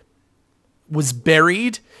that was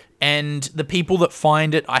buried, and the people that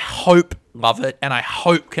find it, I hope love it, and I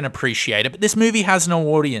hope can appreciate it. But this movie has no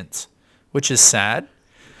audience, which is sad.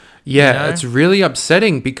 Yeah, You know? It's really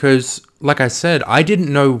upsetting because, like I said, I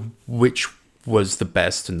didn't know which was the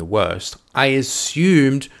best and the worst. I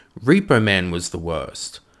assumed Repo Man was the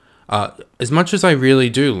worst. As much as I really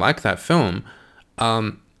do like that film,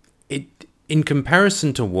 it in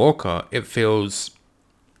comparison to Walker, it feels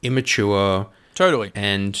immature, Totally.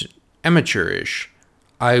 and amateurish.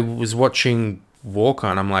 I was watching Walker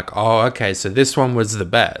and I'm like, oh, okay, so this one was the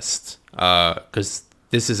best, because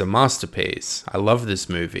this is a masterpiece. I love this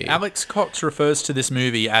movie. Alex Cox refers to this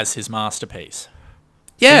movie as his masterpiece.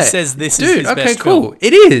 Yeah, He says this is his okay, best cool. film.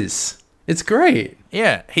 It is. It's great.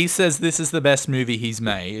 Yeah, he says this is the best movie he's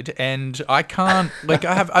made, and I can't, like,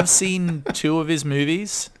 I've seen 2 of his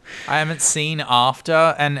movies. I haven't seen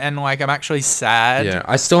After, and like, I'm actually sad. Yeah,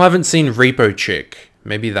 I still haven't seen Repo Chick.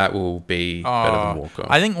 Maybe that will be better than Walker.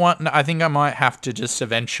 I think I might have to just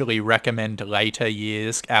eventually recommend later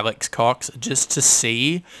years Alex Cox just to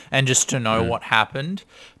see and just to know what happened.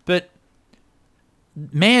 But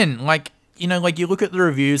man, like, you know, like, you look at the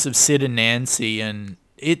reviews of Sid and Nancy, and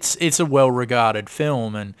it's a well-regarded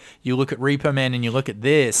film, and you look at Repo Man and you look at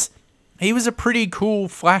this, he was a pretty cool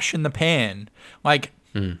flash in the pan. Like,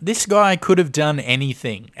 this guy could have done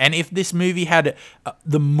anything, and if this movie had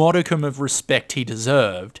the modicum of respect he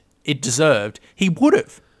deserved, he would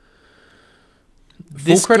have.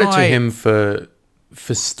 Full credit to him for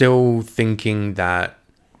for still thinking that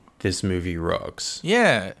this movie rocks.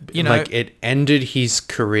 Yeah, you know, Like, it ended his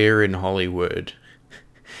career in Hollywood,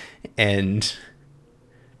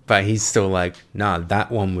 but he's still like, nah,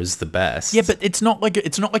 that one was the best. yeah, but it's not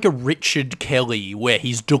like a Richard Kelly where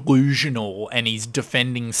he's delusional and he's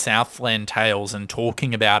defending Southland Tales and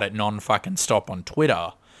talking about it non-fucking stop on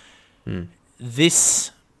Twitter.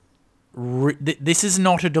 This is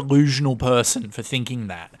not a delusional person for thinking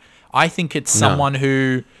that. I think it's someone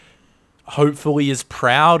who hopefully is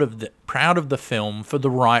proud of the film for the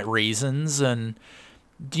right reasons. And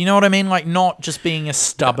do you know what I mean? Like, not just being a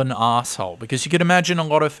stubborn asshole, because you could imagine a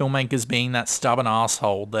lot of filmmakers being that stubborn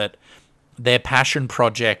asshole that their passion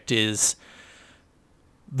project is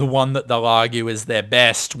the one that they'll argue is their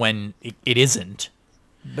best when it isn't.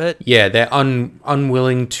 But Yeah, they're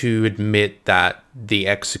unwilling to admit that the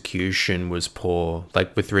execution was poor.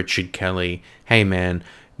 Like with Richard Kelly, hey man,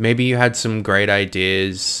 maybe you had some great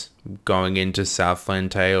ideas going into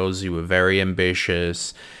Southland Tales. You were very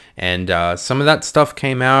ambitious, and some of that stuff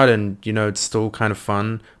came out, and you know, it's still kind of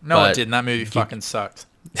fun. no, it didn't. That movie fucking sucked.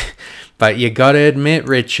 But you gotta admit,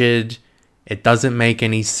 Richard, it doesn't make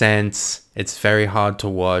any sense. It's very hard to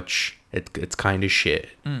watch. It's kind of shit.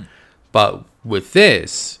 But with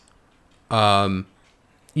this,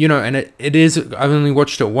 you know, and it is, I've only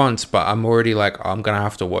watched it once, but I'm already like, I'm gonna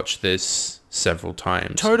have to watch this several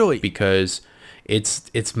times. Totally. Because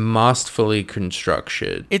it's masterfully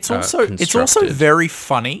constructed. It's also very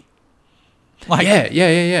funny. Like,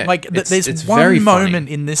 yeah. Like, there's one very moment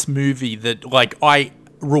funny. in this movie that, like, I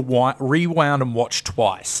rewound and watched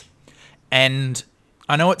twice. And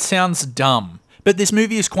I know it sounds dumb, but this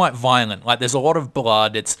movie is quite violent. Like, there's a lot of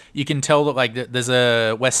blood. You can tell that, like, there's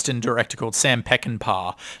a Western director called Sam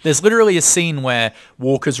Peckinpah. There's literally a scene where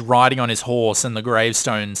Walker's riding on his horse and the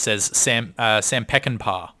gravestone says Sam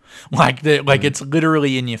Peckinpah. Like, it's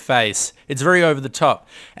literally in your face. It's very over the top.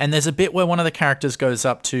 And there's a bit where one of the characters goes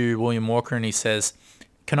up to William Walker and he says,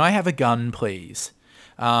 "Can I have a gun, please?"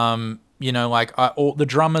 You know, like, the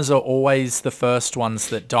drummers are always the first ones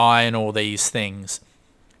that die in all these things.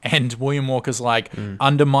 And William Walker's like,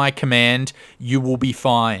 "Under my command, you will be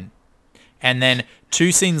fine." And then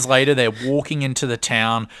 2 scenes later, they're walking into the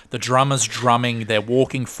town. The drummer's drumming. They're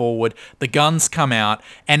walking forward. The guns come out,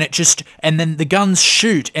 and then the guns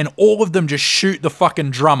shoot, and all of them just shoot the fucking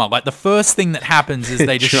drummer. Like, the first thing that happens is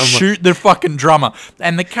they just shoot the fucking drummer,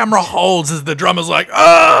 and the camera holds as the drummer's like,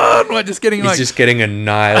 ah, like just getting He's just getting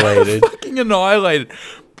annihilated. fucking annihilated.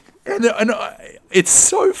 And it's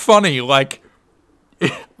so funny, like,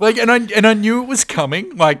 and I knew it was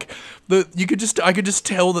coming. Like, I could just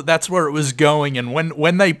tell that that's where it was going. And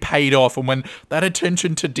when they paid off, and when that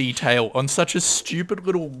attention to detail on such a stupid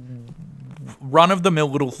little run of the mill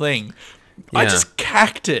little thing, I just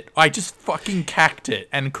cacked it. I just fucking cacked it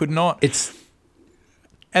and could not.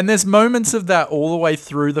 And there's moments of that all the way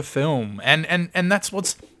through the film, and that's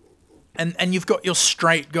what's, and you've got your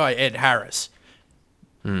straight guy Ed Harris,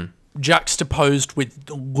 juxtaposed with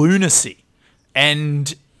lunacy.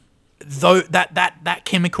 And though that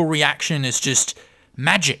chemical reaction is just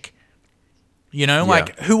magic, you know,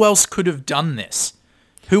 like, who else could have done this?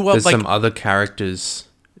 Who else? There's some other characters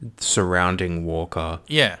surrounding Walker,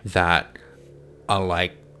 that are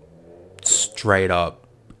like straight up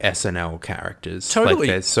SNL characters. Totally. Like,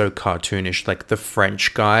 they're so cartoonish. Like the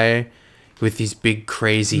French guy with his big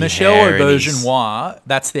crazy Michel hair. Aubergenois,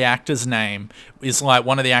 that's the actor's name, is like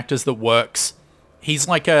one of the actors that works. He's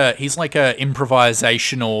like a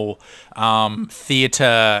improvisational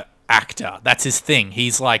theater actor. That's his thing.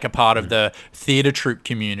 He's like a part of the theater troupe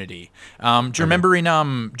community. Do you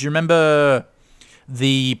remember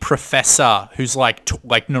the professor who's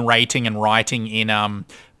like narrating and writing in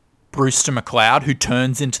Brewster McCloud, who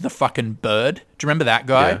turns into the fucking bird? Do you remember that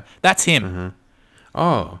guy? Yeah. That's him. Mm-hmm.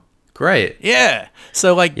 Oh, great. Yeah.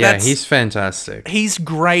 So, like, he's fantastic. He's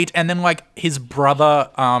great. And then, like, his brother,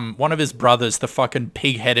 one of his brothers, the fucking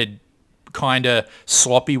pig-headed kind of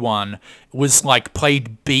sloppy one, was like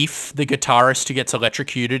played Beef, the guitarist who gets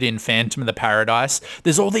electrocuted in Phantom of the Paradise.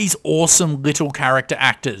 There's all these awesome little character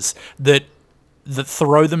actors that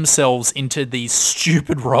throw themselves into these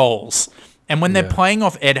stupid roles. And when they're playing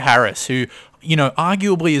off Ed Harris, who, you know,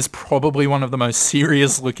 arguably is probably one of the most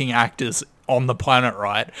serious-looking actors on the planet,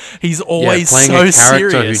 right? He's always playing so a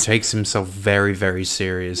character serious. who takes himself very, very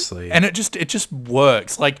seriously. And it just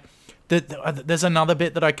works. Like, there's another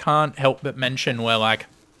bit that I can't help but mention where, like,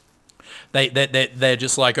 they're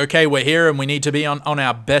just like, okay, we're here and we need to be on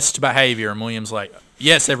our best behavior. And William's like,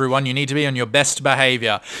 yes, everyone, you need to be on your best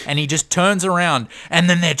behavior. And he just turns around, and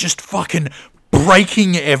then they're just fucking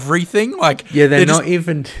breaking everything. Like, yeah, they're not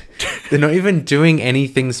even They're not even doing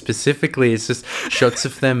anything specifically. It's just shots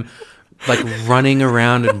of them like running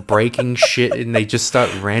around and breaking shit, and they just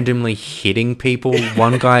start randomly hitting people.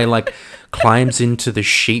 One guy like climbs into the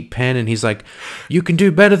sheep pen and he's like, "You can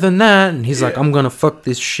do better than that." And he's like, "I'm gonna fuck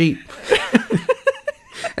this sheep."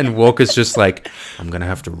 And Walker's just like, "I'm gonna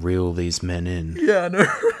have to reel these men in." Yeah, I know.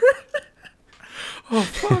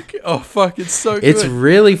 Oh fuck, it's so good. It's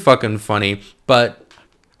really fucking funny, but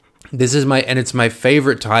it's my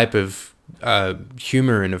favorite type of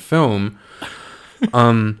humor in a film.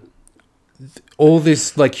 All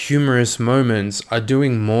this like humorous moments are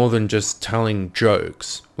doing more than just telling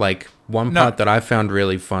jokes. Like one part that I found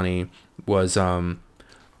really funny was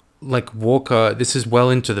like Walker, this is well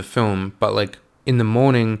into the film, but like in the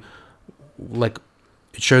morning, like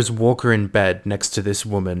it shows Walker in bed next to this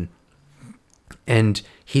woman, and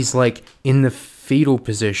he's like in the fetal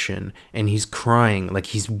position and he's crying, like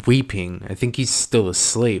he's weeping. I think he's still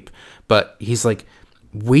asleep, but he's like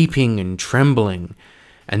weeping and trembling.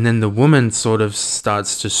 And then the woman sort of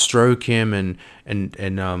starts to stroke him and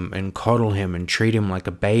coddle him and treat him like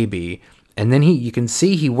a baby. And then you can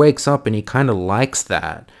see he wakes up and he kind of likes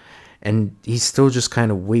that. And he still just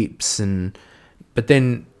kind of weeps. But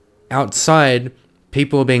then outside,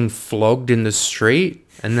 people are being flogged in the street.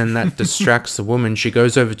 And then that distracts the woman. She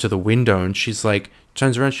goes over to the window and she's like,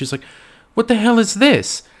 turns around. She's like, "What the hell is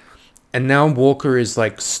this?" And now Walker is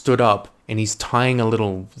like stood up. And he's tying a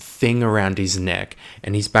little thing around his neck.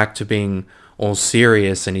 And he's back to being all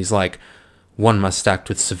serious. And he's like, "One must act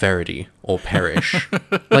with severity or perish."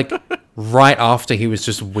 Like, right after he was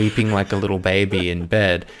just weeping like a little baby in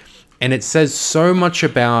bed. And it says so much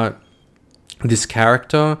about this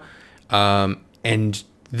character and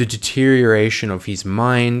the deterioration of his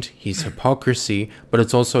mind, his hypocrisy. But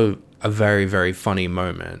it's also a very, very funny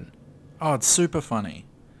moment. Oh, it's super funny.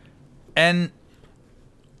 And...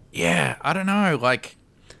 yeah, I don't know, like...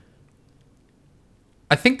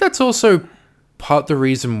 I think that's also part the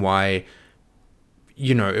reason why,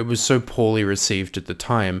 you know, it was so poorly received at the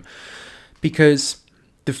time. Because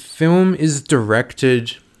the film is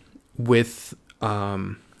directed with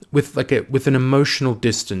an emotional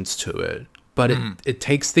distance to it. But it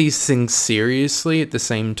takes these things seriously at the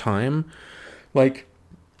same time. Like,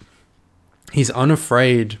 he's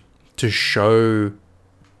unafraid to show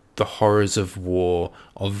the horrors of war,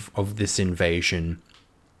 of this invasion,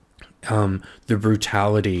 the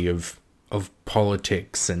brutality of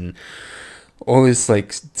politics and all this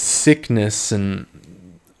like sickness and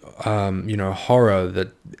horror that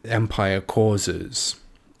empire causes.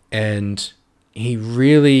 And he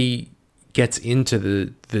really gets into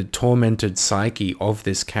the tormented psyche of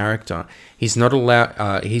this character. He's not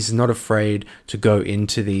afraid to go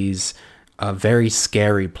into these very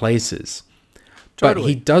scary places. Totally. But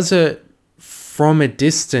he does it from a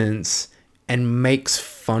distance and makes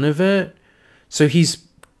fun of it. So he's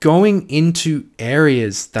going into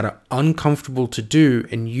areas that are uncomfortable to do.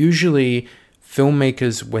 And usually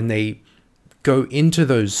filmmakers, when they go into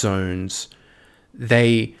those zones,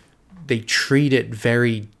 they treat it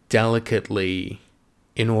very delicately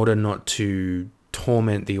in order not to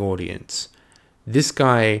torment the audience. This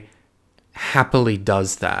guy happily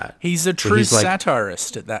does that. He's a true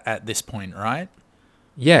satirist at this point, right?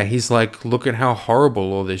 Yeah, he's like, look at how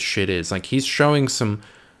horrible all this shit is. Like, he's showing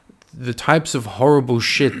the types of horrible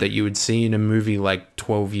shit that you would see in a movie like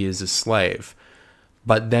 12 Years a Slave,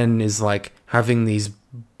 but then is like having these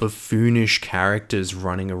buffoonish characters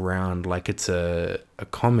running around like it's a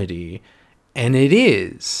comedy. And it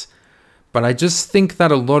is. But I just think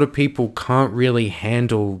that a lot of people can't really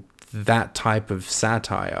handle that type of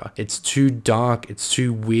satire. It's too dark. It's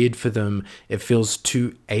too weird for them. It feels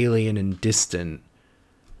too alien and distant.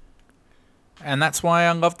 And that's why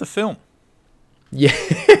I love the film. Yeah.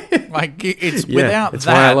 Like, it's without it's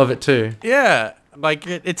that. why I love it too. Yeah. Like,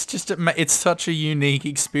 it's such a unique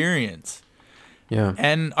experience. Yeah.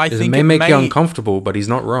 And I think it may make you uncomfortable, but he's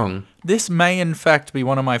not wrong. This may, in fact, be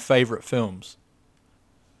one of my favorite films.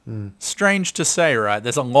 Strange to say, right?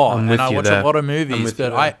 There's a lot, and I watch a lot of movies,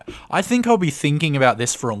 but I think I'll be thinking about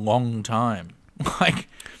this for a long time. Like,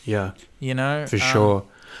 yeah, you know, for sure.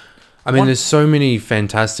 I mean, there's so many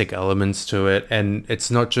fantastic elements to it, and it's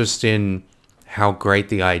not just in how great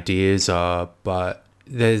the ideas are, but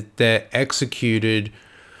they're executed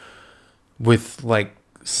with like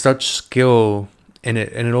such skill, and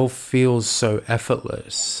it all feels so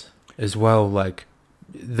effortless as well. Like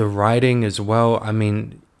the writing as well. I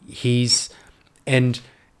mean, and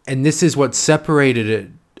this is what separated it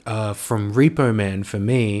from Repo Man for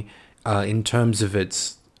me, in terms of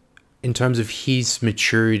his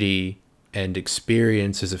maturity and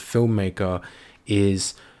experience as a filmmaker,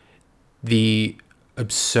 is the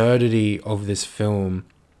absurdity of this film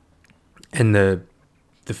and the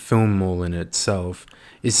film all in itself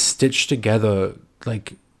is stitched together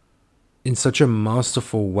like in such a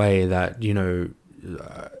masterful way that, you know,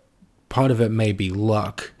 part of it may be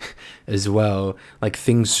luck as well, like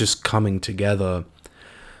things just coming together.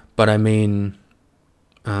 But I mean,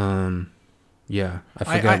 yeah, I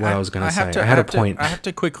forgot what I was going to say. I had a point. I have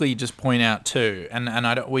to quickly just point out too, and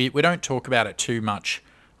I don't, we don't talk about it too much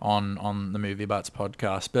on the Movie Butts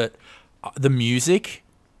podcast, but the music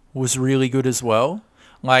was really good as well.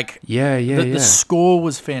 Like, the score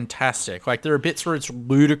was fantastic. Like, there are bits where it's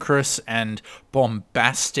ludicrous and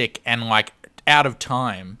bombastic and, like, out of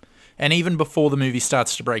time. And even before the movie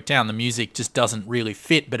starts to break down, the music just doesn't really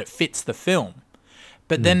fit, but it fits the film.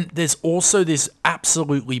 But then there's also this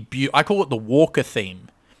absolutely beautiful... I call it the Walker theme.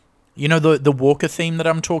 You know, the Walker theme that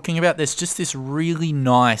I'm talking about? There's just this really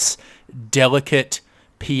nice, delicate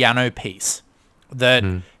piano piece that...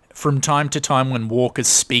 From time to time when Walker's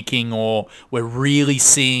speaking, or we're really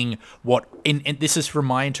seeing what, and this is from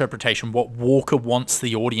my interpretation, what Walker wants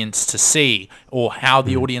the audience to see, or how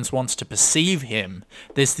the audience wants to perceive him,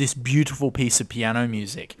 there's this beautiful piece of piano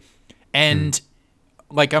music. And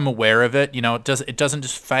like, I'm aware of it, you know, it doesn't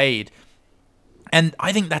just fade. And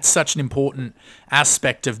I think that's such an important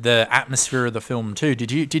aspect of the atmosphere of the film too.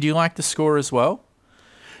 Did you like the score as well?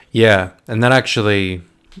 Yeah, and that actually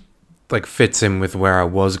like fits in with where I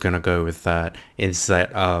was gonna go with that. Is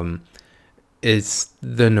that it's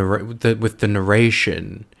with the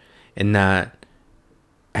narration, and that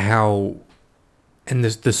how, and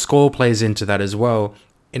the score plays into that as well,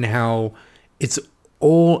 and how it's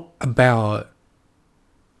all about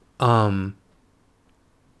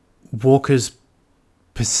Walker's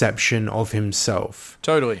perception of himself.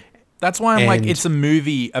 Totally. That's why I'm like, it's a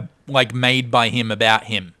movie like made by him about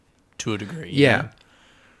him to a degree. Yeah. You know?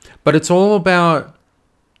 But it's all about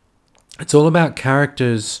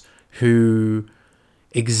characters who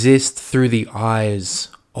exist through the eyes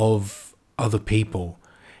of other people,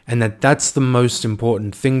 and that's the most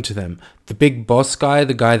important thing to them. The big boss guy,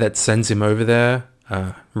 the guy that sends him over there,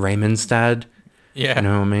 Raymond's dad. Yeah. You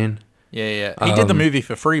know what I mean? Yeah. He did the movie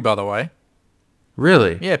for free, by the way.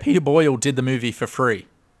 Really? Yeah, Peter Boyle did the movie for free,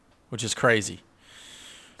 which is crazy.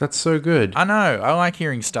 That's so good. I know. I like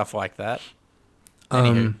hearing stuff like that.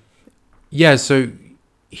 Anywho. Yeah, so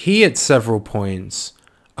he at several points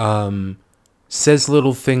says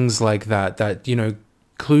little things like that, you know,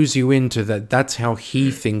 clues you into that's how he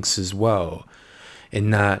thinks as well,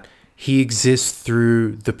 in that he exists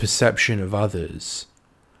through the perception of others.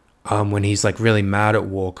 When he's like really mad at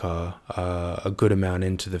Walker, a good amount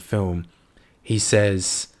into the film, he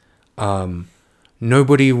says,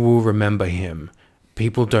 nobody will remember him.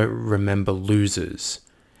 People don't remember losers.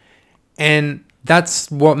 And that's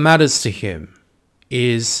what matters to him,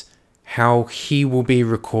 is how he will be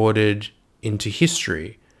recorded into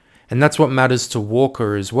history. And that's what matters to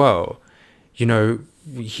Walker as well. You know,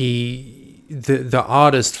 the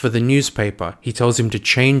artist for the newspaper, he tells him to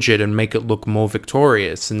change it and make it look more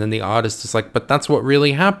victorious. And then the artist is like, but that's what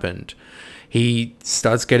really happened. He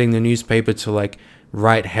starts getting the newspaper to like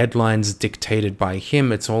write headlines dictated by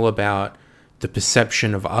him. It's all about the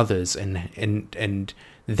perception of others and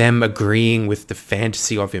them agreeing with the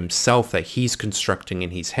fantasy of himself that he's constructing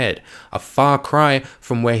in his head. A far cry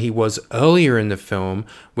from where he was earlier in the film,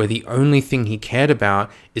 where the only thing he cared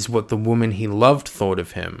about is what the woman he loved thought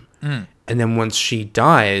of him. And then once she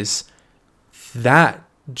dies, that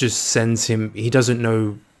just sends him, he doesn't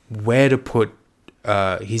know where to put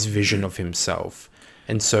his vision of himself.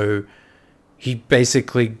 And so he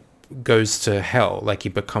basically goes to hell, like he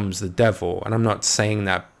becomes the devil. And I'm not saying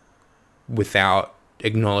that without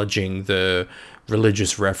acknowledging the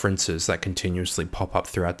religious references that continuously pop up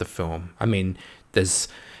throughout the film. I mean, there's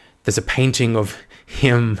a painting of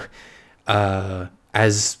him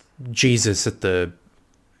as Jesus at the,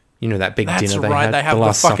 you know, that big dinner they had. That's right. They have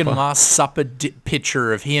the fucking Supper. Last Supper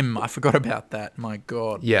picture of him. I forgot about that. My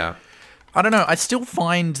God. Yeah. I don't know. I still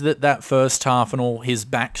find that first half and all his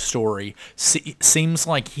backstory seems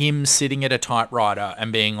like him sitting at a typewriter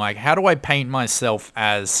and being like, how do I paint myself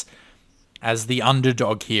as the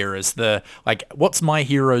underdog here, as the, like, what's my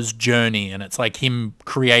hero's journey? And it's like him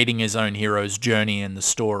creating his own hero's journey in the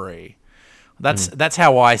story. That's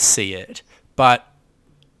how I see it. But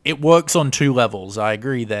it works on two levels. I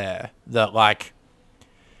agree there that, like,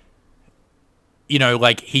 you know,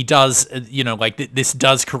 like he does, you know, like this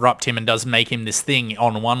does corrupt him and does make him this thing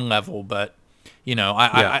on one level, but You know,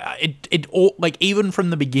 Yeah. it all, like, even from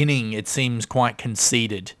the beginning, it seems quite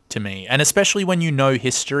conceited to me. And especially when you know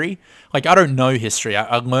history. Like, I don't know history.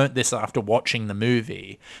 I learnt this after watching the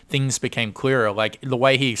movie. Things became clearer. Like, the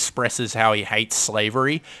way he expresses how he hates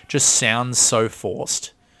slavery just sounds so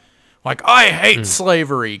forced. Like, I hate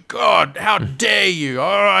slavery. God, how dare you? Oh,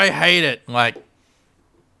 I hate it. Like,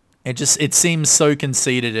 it seems so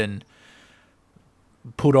conceited and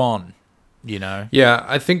put on, you know? Yeah,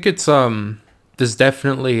 I think it's there's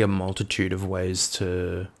definitely a multitude of ways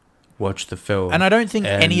to watch the film. And I don't think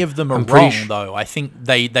And any of them are I'm pretty wrong, though. I think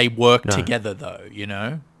they work No. together, though, you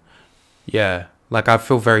know? Yeah, like I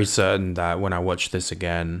feel very certain that when I watch this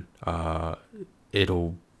again,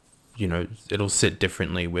 it'll, it'll sit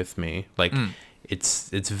differently with me. Like it's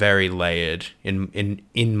very layered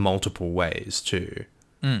in multiple ways too.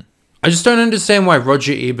 I just don't understand why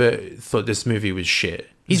Roger Ebert thought this movie was shit.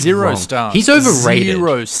 He's Zero wrong. stars. He's overrated.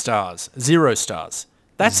 0 stars. 0 stars.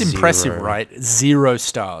 That's impressive, Zero. right? 0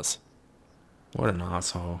 stars. What an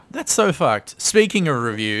asshole. That's so fucked. Speaking of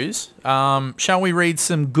reviews, shall we read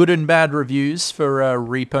some good and bad reviews for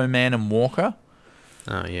Repo Man and Walker?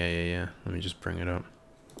 Oh, yeah. Let me just bring it up.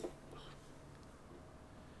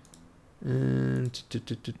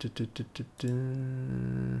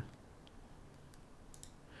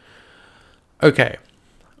 Okay.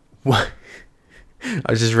 What? I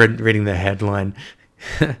was just reading the headline.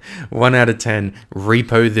 1 out of 10.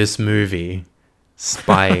 Repo this movie.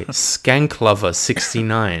 By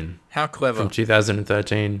Skanklover69 How clever. from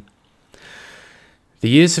 2013. The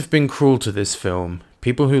years have been cruel to this film.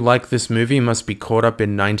 People who like this movie must be caught up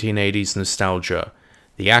in 1980s nostalgia.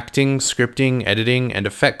 The acting, scripting, editing, and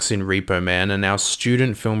effects in Repo Man are now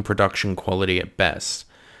student film production quality at best.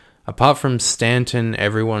 Apart from Stanton,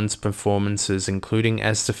 everyone's performances, including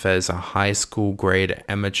Estefez, are high school grade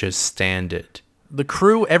amateur standard. The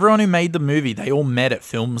crew, everyone who made the movie, they all met at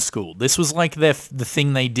film school. This was like the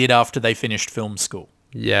thing they did after they finished film school.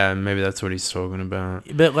 Yeah, maybe that's what he's talking about.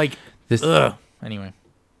 But like, This anyway.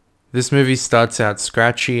 This movie starts out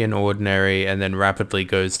scratchy and ordinary and then rapidly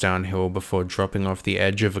goes downhill before dropping off the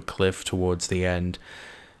edge of a cliff towards the end.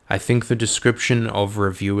 I think the description of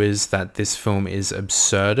reviewers that this film is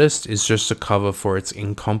absurdist is just a cover for its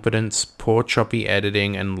incompetence, poor choppy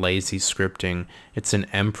editing, and lazy scripting. It's an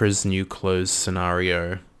Emperor's New Clothes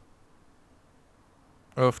scenario.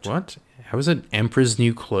 Oofed. What? How is it Emperor's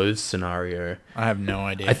New Clothes scenario? I have no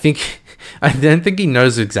idea. I don't think he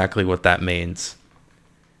knows exactly what that means.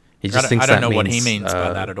 He just thinks I don't that know what means, he means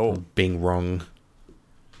by that at all. Being wrong.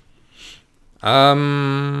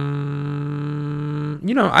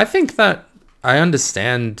 I think that I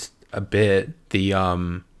understand a bit the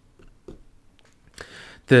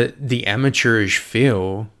amateurish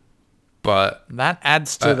feel, but That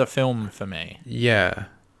adds to the film for me. yeah,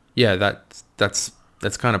 that's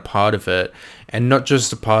kind of part of it, and not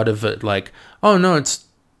just a part of it. Like, oh no, it's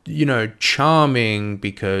charming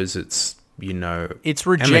because it's It's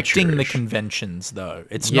rejecting the amateurish. conventions, though.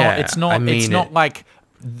 It's Yeah, not. It's not. I mean it's not it- like,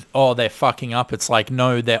 oh, they're fucking up. It's like,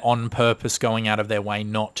 no, they're on purpose going out of their way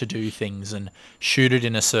not to do things and shoot it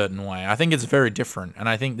in a certain way. I think it's very different, and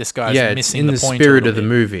I think this guy's it's missing in the the point. spirit a of the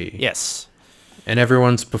little bit. movie. Yes. And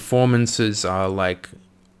everyone's performances are like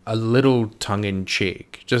a little tongue in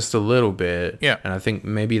cheek, just a little bit. Yeah. And I think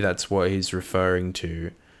maybe that's what he's referring to.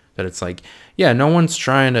 That it's like, yeah, no one's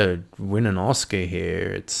trying to win an Oscar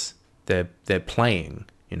here. It's they're playing.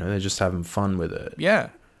 They're just having fun with it. Yeah.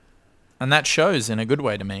 And that shows in a good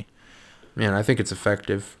way to me. Man, I think it's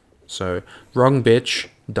effective. So, wrong bitch,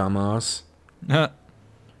 dumbass.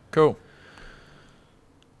 Cool.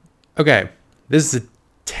 Okay, this is a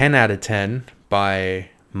 10 out of 10 by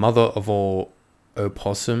Mother of All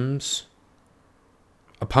Opossums.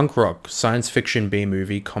 A punk rock, science fiction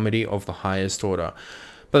B-movie comedy of the highest order.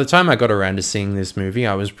 By the time I got around to seeing this movie,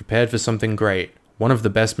 I was prepared for something great. One of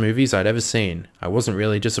the best movies I'd ever seen. I wasn't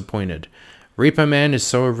really disappointed. Repo Man is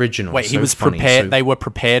so original. Wait, he so was funny, prepared. so- They were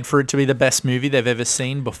prepared for it to be the best movie they've ever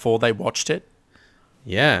seen before they watched it.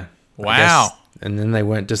 Yeah. I Wow. guess. And then they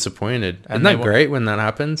weren't disappointed. Isn't they that were- great when that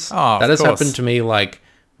happens? Oh, that of has course. happened to me like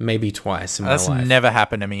maybe twice in That's my life. never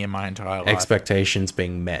happened to me in my entire life. Expectations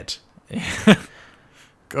being met.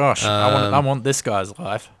 Gosh, I want this guy's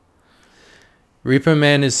life. Repo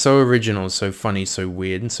Man is so original, so funny, so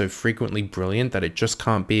weird, and so frequently brilliant that it just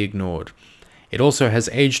can't be ignored. It also has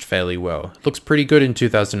aged fairly well. It looks pretty good in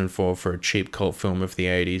 2004 for a cheap cult film of the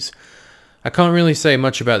 80s. I can't really say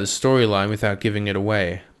much about the storyline without giving it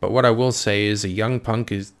away, but what I will say is a young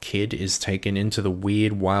punk kid is taken into the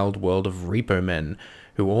weird, wild world of Repo Men,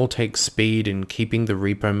 who all take speed, and keeping the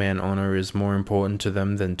Repo Man honor is more important to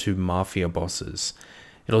them than to mafia bosses.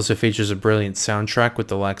 It also features a brilliant soundtrack with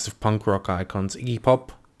the likes of punk rock icons Iggy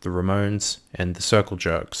Pop, the Ramones, and the Circle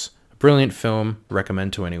Jerks. A brilliant film,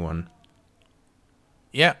 recommend to anyone.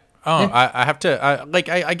 Yeah. Oh, yeah. I have to,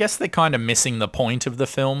 I guess they're kind of missing the point of the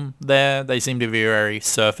film there. They seem to be very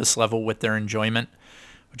surface level with their enjoyment,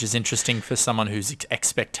 which is interesting for someone whose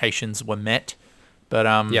expectations were met. But,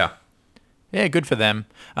 yeah, good for them.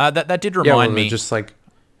 That did remind me. Just like,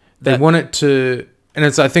 they want it to, and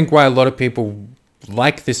it's, I think, why a lot of people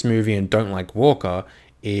like this movie and don't like Walker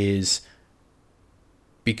is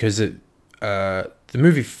because the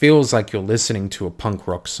movie feels like you're listening to a punk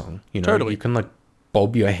rock song. You know, totally. You can like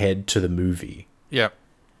bob your head to the movie. Yeah,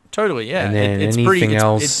 totally. Yeah, and then anything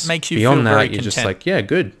else it makes you beyond feel that, very you're content. Just like, yeah,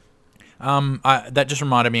 good. That just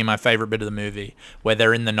reminded me of my favorite bit of the movie where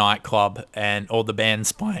they're in the nightclub and all the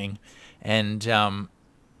band's playing, and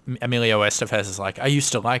Emilio Estevez is like, I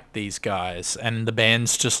used to like these guys, and the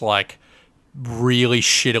band's just like really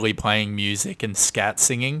shittily playing music and scat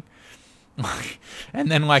singing.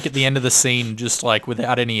 And then like at the end of the scene, just like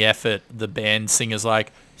without any effort, the band singer's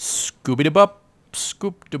like, Scooby-Doo-Bop,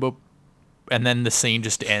 Scoop-Doo-Bop, and then the scene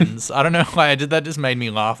just ends. I don't know why I did that, just made me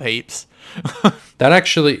laugh heaps.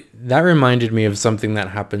 That reminded me of something that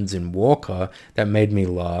happens in Walker that made me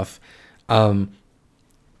laugh.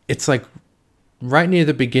 It's like right near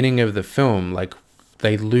the beginning of the film, like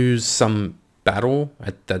they lose some battle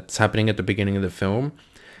that's happening at the beginning of the film,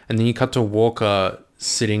 and then you cut to Walker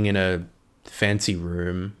sitting in a fancy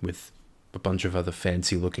room with a bunch of other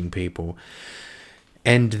fancy looking people,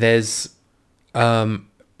 and there's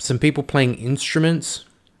some people playing instruments,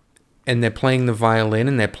 and they're playing the violin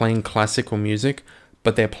and they're playing classical music,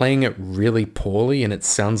 but they're playing it really poorly and it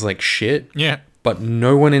sounds like shit. Yeah. But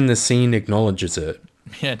no one in the scene acknowledges it.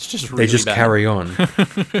 Yeah, it's just really They just bad. carry on.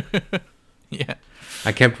 Yeah.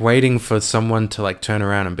 I kept waiting for someone to like turn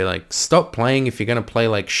around and be like, stop playing if you're going to play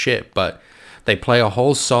like shit. But they play a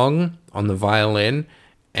whole song on the violin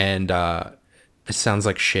and it sounds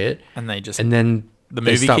like shit. And then the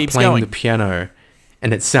they movie start keeps playing going. the piano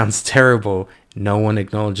and it sounds terrible. No one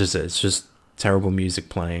acknowledges it. It's just terrible music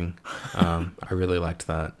playing. I really liked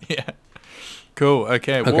that. Yeah. Cool.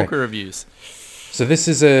 Okay. Walker reviews. So this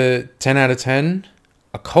is a 10 out of 10.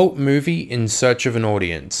 A Cult Movie in Search of an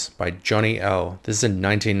Audience by Johnny L. This is in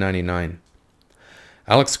 1999.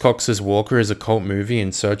 Alex Cox's Walker is a cult movie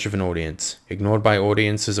in search of an audience. Ignored by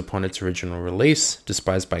audiences upon its original release,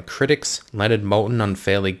 despised by critics, Leonard Maltin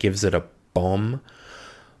unfairly gives it a bomb.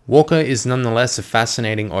 Walker is nonetheless a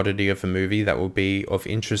fascinating oddity of a movie that will be of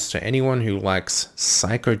interest to anyone who likes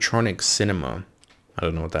psychotronic cinema. I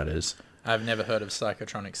don't know what that is. I've never heard of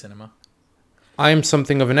psychotronic cinema. I am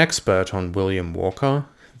something of an expert on William Walker,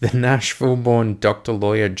 the Nashville-born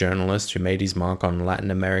doctor-lawyer journalist who made his mark on Latin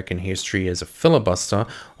American history as a filibuster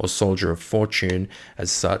or soldier of fortune. As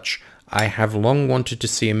such, I have long wanted to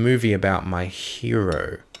see a movie about my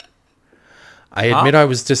hero. I admit I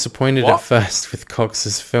was disappointed at first with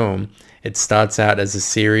Cox's film. It starts out as a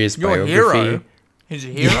serious biography. Hero? He's a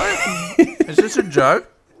hero? Is this a joke?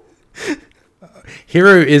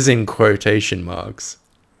 Hero is in quotation marks.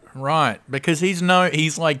 Right, because he's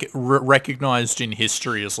like recognized in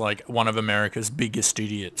history as like one of America's biggest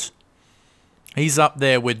idiots. He's up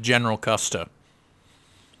there with General Custer.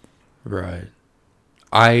 Right.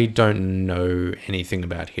 I don't know anything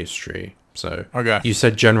about history, so okay. You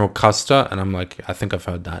said General Custer, and I'm like, I think I've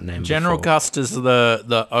heard that name. General before. Custer's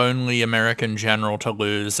the only American general to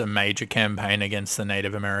lose a major campaign against the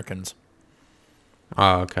Native Americans.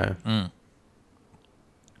 Oh, okay.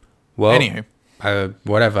 Well, anywho.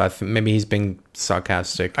 Whatever. I think maybe he's being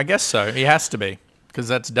sarcastic. I guess so. He has to be, because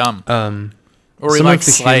that's dumb. Or he likes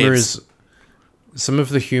slaves. Some of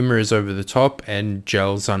the humor is over the top and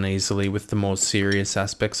gels uneasily with the more serious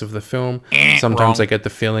aspects of the film. Sometimes I get the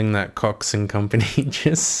feeling that Cox and company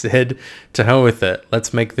just said, to hell with it,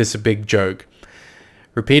 let's make this a big joke.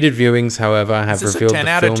 Repeated viewings, however, have revealed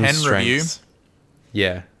the film's strengths. Review?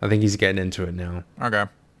 Yeah, I think he's getting into it now. Okay.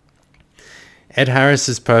 Ed Harris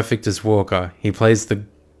is perfect as Walker. He plays the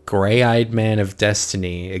grey-eyed man of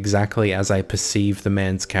destiny, exactly as I perceive the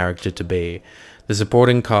man's character to be. The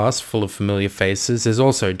supporting cast, full of familiar faces, is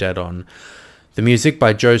also dead on. The music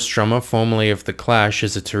by Joe Strummer, formerly of The Clash,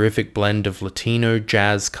 is a terrific blend of Latino,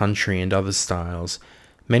 jazz, country, and other styles.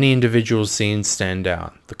 Many individual scenes stand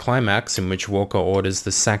out. The climax, in which Walker orders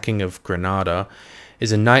the sacking of Grenada,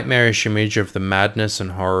 is a nightmarish image of the madness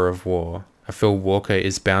and horror of war. I feel Walker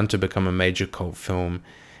is bound to become a major cult film.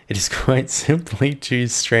 It is quite simply too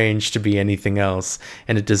strange to be anything else,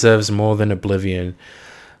 and it deserves more than oblivion.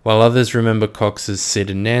 While others remember Cox as Sid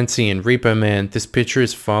and Nancy and Repo Man, this picture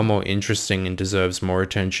is far more interesting and deserves more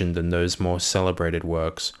attention than those more celebrated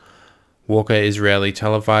works. Walker is rarely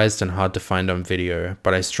televised and hard to find on video,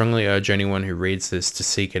 but I strongly urge anyone who reads this to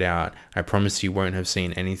seek it out. I promise you won't have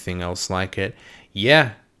seen anything else like it.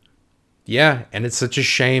 Yeah, and it's such a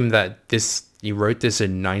shame that you wrote this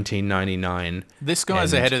in 1999. This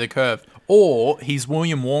guy's ahead of the curve. Or he's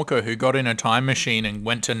William Walker, who got in a time machine and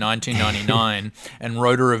went to 1999 and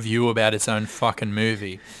wrote a review about his own fucking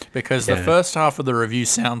movie. Because the first half of the review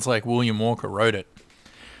sounds like William Walker wrote it.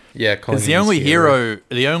 Yeah, because the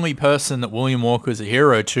only person that William Walker's a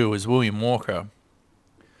hero to is William Walker.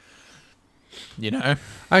 You know?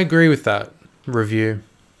 I agree with that review.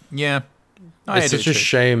 Yeah. It's such a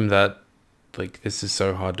shame that this is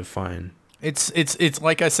so hard to find. It's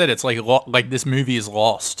like I said, it's like this movie is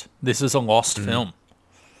lost. This is a lost film.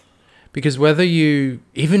 Because whether you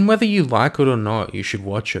like it or not, you should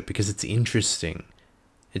watch it because it's interesting.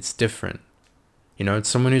 It's different. You know, it's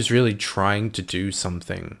someone who's really trying to do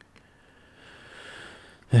something.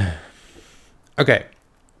 Okay.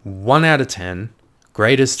 1 out of 10.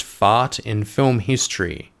 Greatest fart in film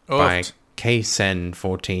history by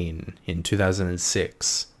KSen14 in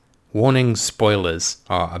 2006. Warning, spoilers.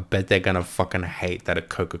 Oh, I bet they're gonna fucking hate that a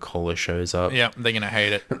Coca-Cola shows up. Yeah, they're gonna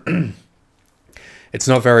hate it. It's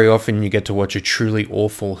not very often you get to watch a truly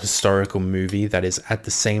awful historical movie that is at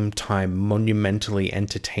the same time monumentally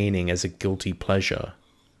entertaining as a guilty pleasure.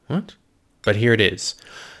 What? But here it is.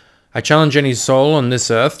 I challenge any soul on this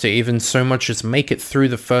earth to even so much as make it through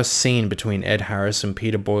the first scene between Ed Harris and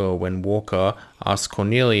Peter Boyle when Walker asks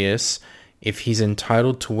Cornelius if he's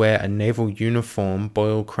entitled to wear a naval uniform.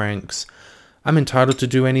 Boyle cranks, "I'm entitled to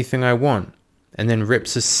do anything I want," and then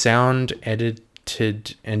rips a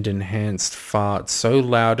sound-edited and enhanced fart so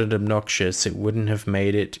loud and obnoxious it wouldn't have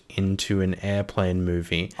made it into an airplane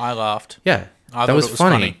movie. I laughed. Yeah, that was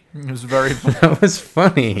funny. It was very funny. That was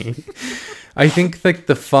funny. I think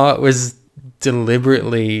the fart was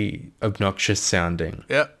deliberately obnoxious sounding.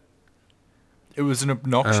 Yep. It was an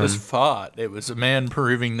obnoxious fart. It was a man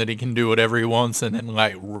proving that he can do whatever he wants and then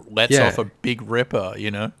lets off a big ripper, you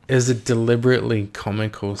know? It was a deliberately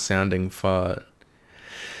comical sounding fart.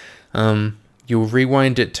 You'll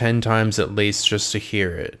rewind it 10 times at least just to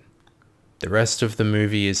hear it. The rest of the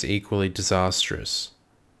movie is equally disastrous.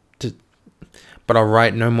 But I'll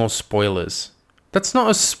write no more spoilers. That's not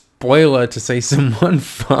a spoiler to say someone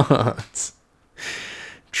farts.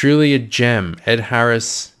 Truly a gem. Ed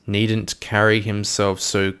Harris needn't carry himself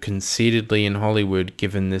so conceitedly in Hollywood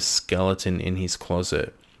given this skeleton in his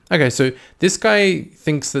closet. Okay, so this guy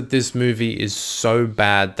thinks that this movie is so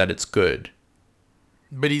bad that it's good.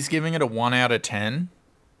 But he's giving it a 1 out of 10?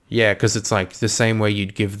 Yeah, because it's like the same way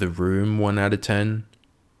you'd give The Room 1 out of 10.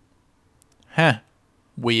 Huh.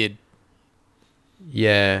 Weird.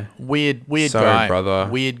 Yeah. Weird Sorry, guy. brother.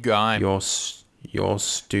 Weird guy. You're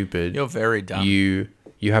stupid. You're very dumb. You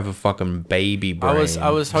have a fucking baby brain.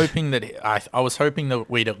 I was hoping that I was hoping that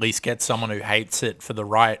we'd at least get someone who hates it for the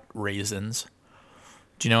right reasons.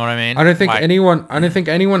 Do you know what I mean? I don't think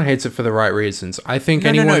anyone hates it for the right reasons. I think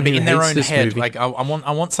anyone who but in their hates own this head, movie, like I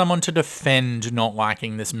want someone to defend not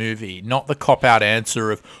liking this movie, not the cop out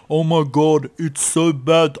answer of "Oh my god, it's so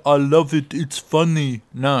bad, I love it, it's funny."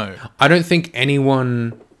 No, I don't think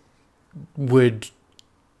anyone would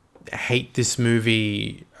hate this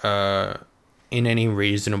movie in any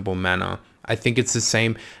reasonable manner. I think it's the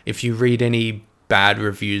same if you read any bad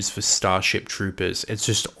reviews for Starship Troopers. It's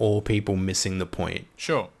just all people missing the point.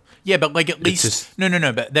 Sure. Yeah, but like at least no.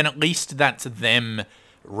 But then at least that's them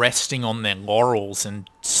resting on their laurels and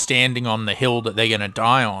standing on the hill that they're going to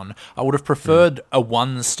die on. I would have preferred a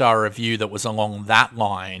 1-star review that was along that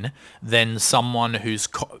line than someone who's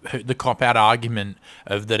the cop-out argument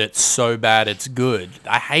of that it's so bad it's good.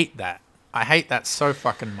 I hate that. I hate that so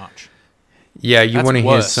fucking much. Yeah, you want to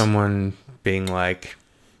hear someone being like,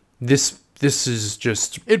 this is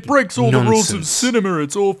just it breaks all nonsense. The rules of cinema.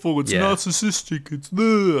 It's awful. It's narcissistic. It's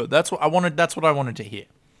That's what I wanted. That's what I wanted to hear.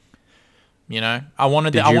 You know, I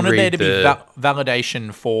wanted there to be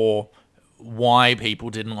validation for why people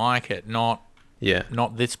didn't like it, not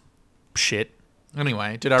this shit.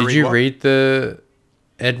 Anyway, did you read the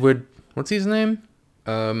Edward? What's his name?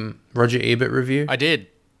 Roger Ebert review. I did.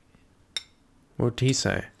 What did he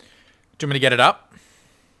say? Do you want me to get it up?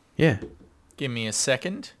 Yeah. Give me a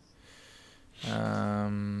second.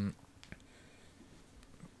 I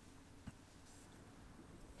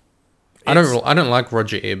don't like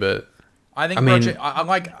Roger Ebert.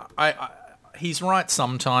 He's right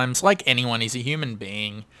sometimes. Like anyone, he's a human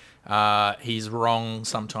being. He's wrong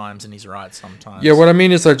sometimes and he's right sometimes. Yeah, what I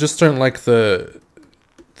mean is I just don't like the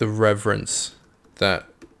the reverence that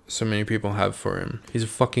so many people have for him. He's a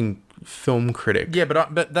fucking film critic. Yeah,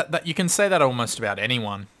 but that you can say that almost about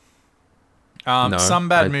anyone. No, Some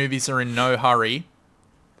bad movies are in no hurry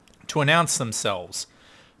to announce themselves.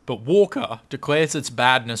 But Walker declares its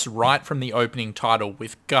badness right from the opening title,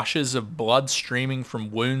 with gushes of blood streaming from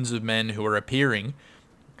wounds of men who are appearing.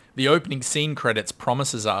 The opening scene credits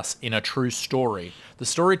promises us in a true story. The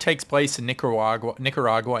story takes place in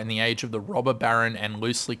Nicaragua in the age of the robber baron and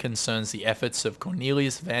loosely concerns the efforts of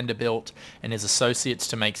Cornelius Vanderbilt and his associates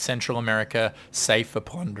to make Central America safe for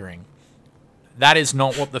plundering. That is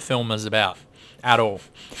not what the film is about at all.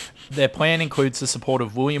 Their plan includes the support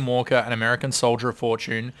of William Walker, an American soldier of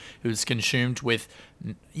fortune who's consumed with...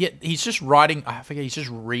 Yet he's just writing... I forget, he's just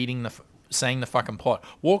reading saying the fucking plot.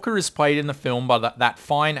 Walker is played in the film by that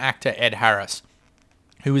fine actor Ed Harris,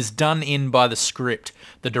 who is done in by the script,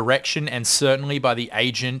 the direction, and certainly by the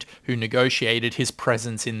agent who negotiated his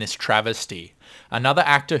presence in this travesty. Another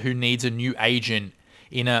actor who needs a new agent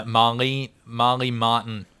in a Marley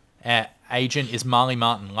Martin. Agent is Marley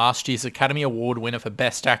Martin, last year's Academy Award winner for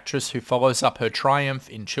Best Actress, who follows up her triumph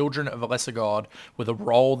in Children of a Lesser God with a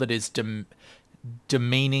role that is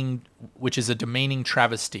demeaning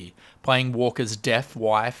travesty. Playing Walker's deaf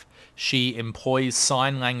wife, she employs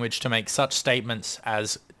sign language to make such statements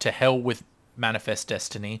as "to hell with Manifest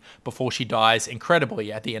Destiny" before she dies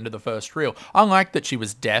incredibly at the end of the first reel. I like that she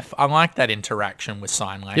was deaf. I like that interaction with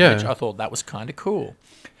sign language. Yeah. I thought that was kind of cool.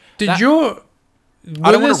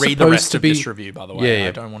 I don't want to read the rest of this review, by the way. Yeah.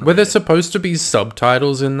 I don't want to. Were there supposed to be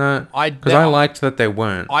subtitles in that? Because I liked that they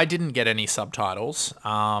weren't. I didn't get any subtitles.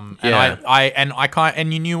 And Yeah.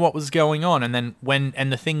 and you knew what was going on, and then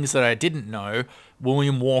the things that I didn't know,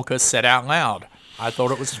 William Walker said out loud. I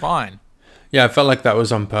thought it was fine. Yeah, I felt like that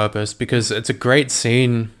was on purpose because it's a great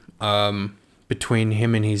scene between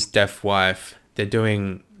him and his deaf wife. They're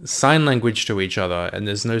doing sign language to each other and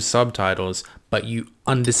there's no subtitles, but you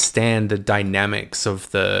understand the dynamics of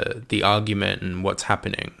the argument and what's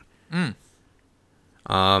happening. I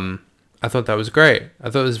thought that was great. I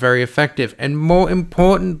thought it was very effective, and more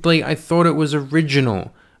importantly, I thought it was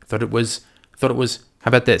original. I thought it was how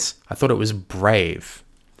about this? I thought it was brave.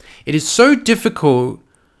 It is so difficult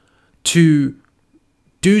to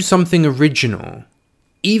do something original,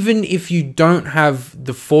 even if you don't have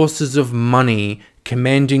the forces of money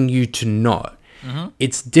commanding you to not.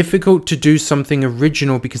 It's difficult to do something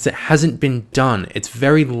original because it hasn't been done. It's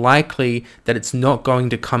very likely that it's not going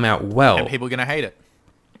to come out well. And people are going to hate it.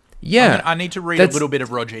 Yeah. I need to read a little bit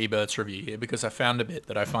of Roger Ebert's review here because I found a bit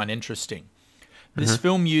that I find interesting. This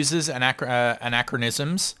film uses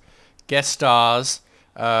anachronisms, guest stars,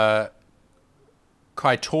 Kaitoric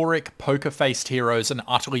poker-faced heroes, and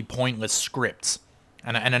utterly pointless scripts.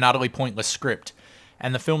 And an utterly pointless script.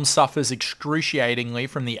 And the film suffers excruciatingly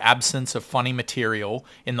from the absence of funny material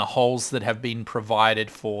in the holes that have been provided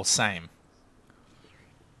for same.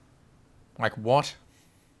 Like what?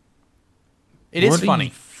 It is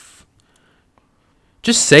funny.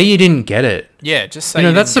 Just say you didn't get it. Yeah, just say you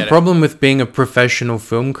didn't that's the get problem with being a professional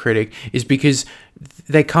film critic, is because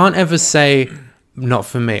they can't ever say, not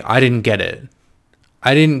for me, I didn't get it.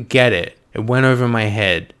 I didn't get it. It went over my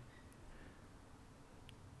head.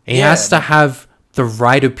 He has to have the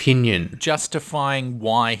right opinion. Justifying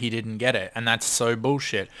why he didn't get it, and that's so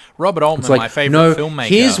bullshit. Robert Altman, my favorite filmmaker.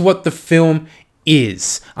 Here's what the film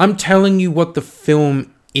is. I'm telling you what the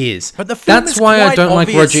film is. But the film that's why I don't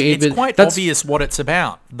obvious. like Roger Ebert. It's quite obvious what it's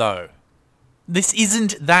about, though. This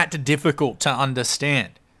isn't that difficult to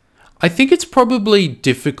understand. I think it's probably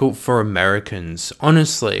difficult for Americans,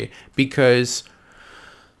 honestly, because,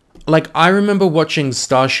 like, I remember watching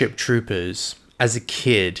Starship Troopers as a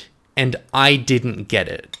kid, and I didn't get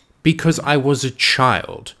it because I was a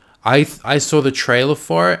child. I saw the trailer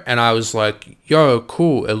for it, and I was like, yo,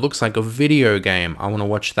 cool, it looks like a video game. I want to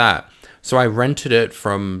watch that. So I rented it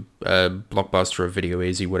from Blockbuster or Video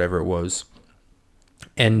Easy, whatever it was.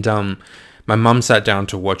 And my mum sat down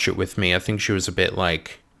to watch it with me. I think she was a bit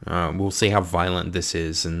like, we'll see how violent this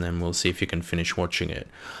is, and then we'll see if you can finish watching it.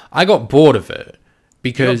 I got bored of it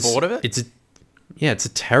because you got bored of it? It's a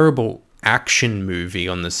terrible action movie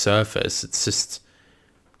on the surface. It's just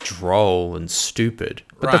droll and stupid.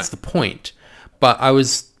 But Right. that's the point. But I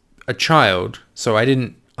was a child, so I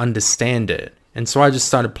didn't understand it. And so I just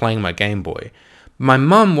started playing my Game Boy. My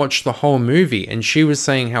mum watched the whole movie, and she was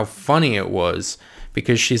saying how funny it was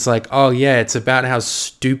because she's like, oh yeah, it's about how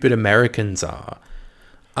stupid Americans are.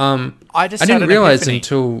 I didn't realize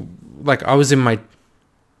until I was in my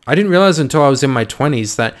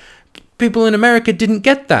 20s that people in America didn't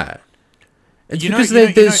get that. It's because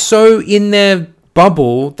they're so in their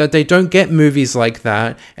bubble that they don't get movies like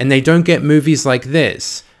that, and they don't get movies like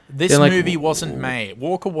this. This movie wasn't made.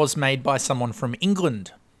 Walker was made by someone from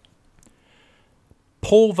England.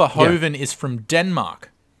 Paul Verhoeven is from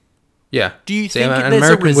Denmark. Yeah. Do you See, think an there's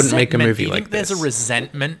American a wouldn't make a resentment? movie Do you like think there's this? a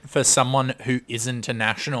resentment for someone who is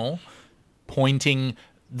international pointing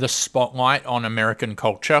the spotlight on American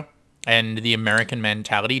culture and the American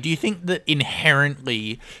mentality? Do you think that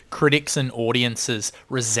inherently critics and audiences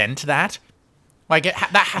resent that? Like,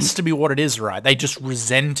 that has to be what it is, right? They just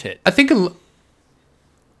resent it. I think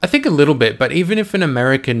a little bit, but even if an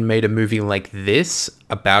American made a movie like this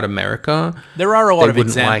about America, There are a lot they of wouldn't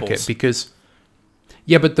examples. like it because,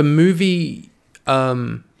 yeah, but the movies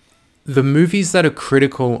that are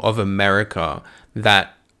critical of America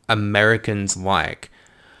that Americans like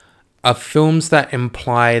are films that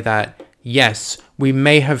imply that, yes, we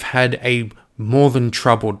may have had a more than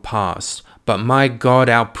troubled past, but my God,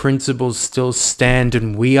 our principles still stand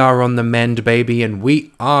and we are on the mend, baby, and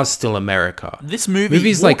we are still America. This movie,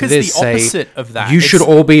 Movies like Walker's this the opposite say, of that. you It's- should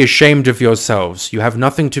all be ashamed of yourselves. You have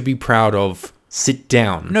nothing to be proud of. Sit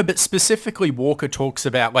down. No, but specifically Walker talks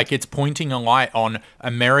about, like, it's pointing a light on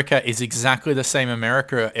America is exactly the same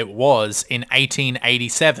America it was in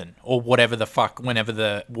 1887 or whatever the fuck,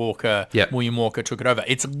 whenever William Walker took it over.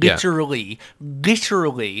 It's literally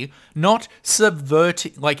not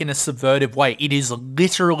like in a subvertive way. It is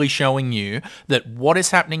literally showing you that what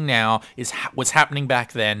is happening now was happening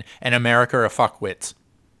back then, and America are fuckwits.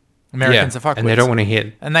 Americans are fuckwits. And they don't want to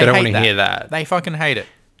hear. And they don't hate want to hear that. They fucking hate it.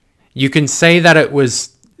 You can say that it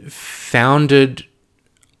was founded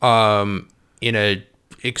in a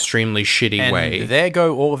extremely shitty And way. there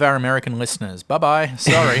go all of our American listeners. Bye-bye.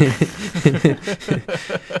 Sorry.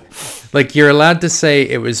 Like, you're allowed to say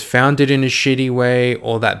it was founded in a shitty way,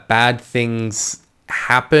 or that bad things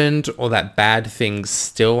happened, or that bad things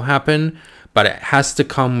still happen, but it has to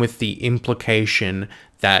come with the implication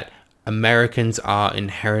that Americans are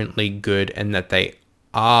inherently good and that they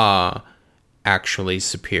are actually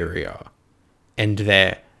superior, and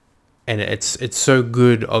it's so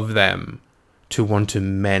good of them to want to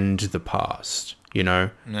mend the past, you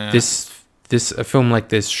know. Yeah. A film like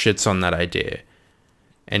this shits on that idea,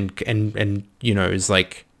 and you know, is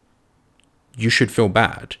like, you should feel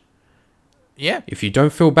bad. Yeah. If you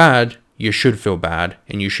don't feel bad, you should feel bad,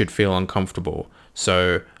 and you should feel uncomfortable.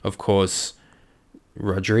 So of course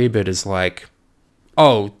Roger Ebert is like,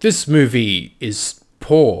 oh, this movie is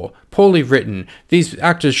poorly written, these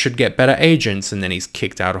actors should get better agents, and then he's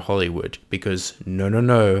kicked out of Hollywood because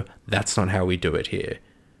no, that's not how we do it here.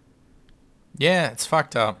 Yeah, it's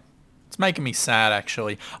fucked up. It's making me sad,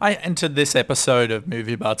 actually. I entered this episode of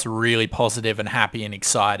Movie Butts really positive and happy and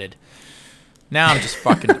excited. Now I'm just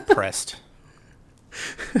fucking depressed.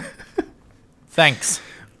 Thanks,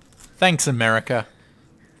 America.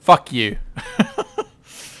 Fuck you.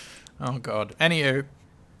 Oh, God. Anywho,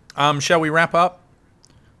 shall we wrap up?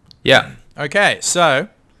 Yeah. Okay, so,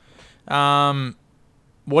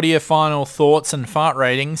 what are your final thoughts and fart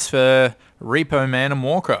ratings for Repo Man and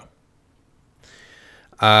Walker?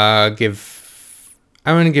 I'm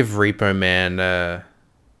gonna give Repo Man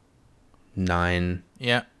 9.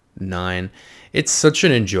 Yeah. 9. It's such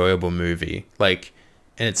an enjoyable movie, like,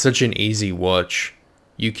 and it's such an easy watch.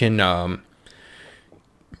 You can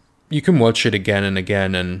watch it again and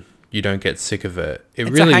again, and you don't get sick of it. It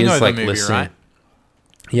It's really a is hangover like movie, listening. right?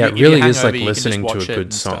 Yeah, If it you're really is like hangover, you can just listening to watch a it good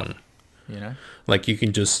and stuff, song. You know? Like, you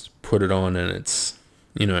can just put it on and it's,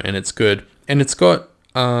 you know, and it's good. And it's got,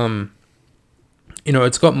 you know,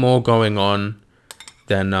 it's got more going on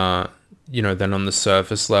than, you know, than on the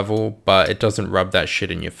surface level, but it doesn't rub that shit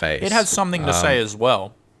in your face. It has something to say as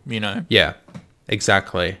well, you know? Yeah,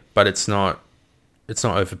 exactly. But it's not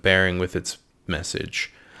overbearing with its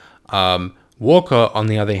message. Walker, on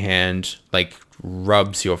the other hand, like,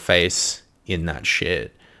 rubs your face in that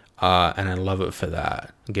shit. And I love it for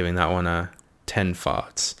that. I'm giving that one a 10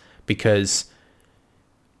 farts, because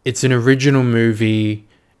it's an original movie,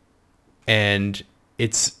 and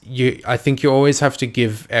I think you always have to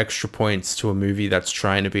give extra points to a movie that's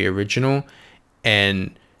trying to be original,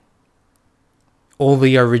 and all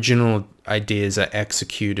the original ideas are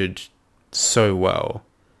executed so well,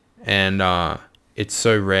 and it's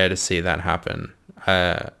so rare to see that happen.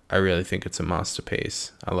 I really think it's a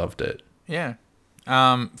masterpiece. I loved it. Yeah.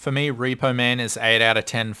 For me, Repo Man is 8 out of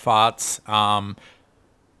 10 farts.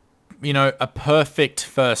 You know, a perfect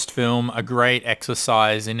first film, a great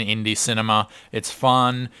exercise in indie cinema. It's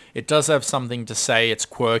fun. It does have something to say. It's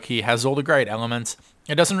quirky, has all the great elements.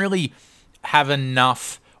 It doesn't really have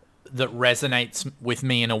enough that resonates with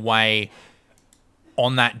me in a way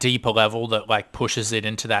on that deeper level that like pushes it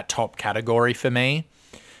into that top category for me.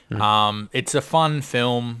 It's a fun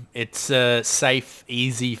film. It's a safe,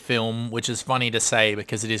 easy film, which is funny to say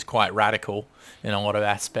because it is quite radical in a lot of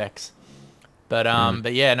aspects. But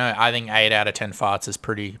yeah, no, I think 8 out of 10 farts is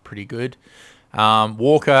pretty good.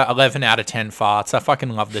 Walker, 11 out of 10 farts. I fucking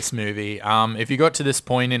love this movie. If you got to this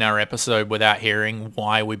point in our episode without hearing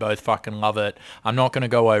why we both fucking love it, I'm not going to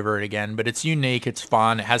go over it again, but it's unique, it's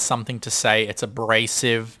fun, it has something to say, it's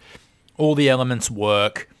abrasive, all the elements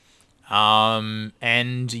work,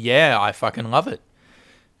 and yeah, I fucking love it.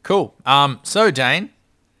 Cool. So Dane,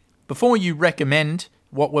 before you recommend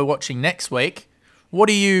what we're watching next week, what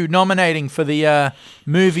are you nominating for the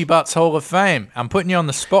Movie Butts Hall of Fame? I'm putting you on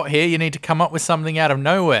the spot here. You need to come up with something out of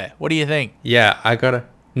nowhere. What do you think? Yeah,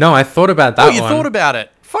 No, I thought about that one. Oh, you thought about it?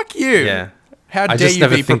 Fuck you. Yeah. How dare you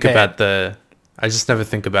be prepared? I just never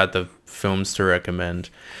think about the films to recommend.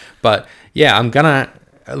 But yeah, I'm gonna...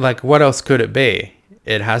 Like, what else could it be?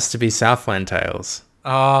 It has to be Southland Tales.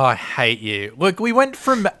 Oh, I hate you. Look, we went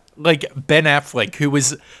from like Ben Affleck, who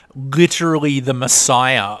was literally the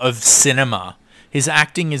messiah of cinema. His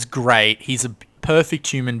acting is great. He's a perfect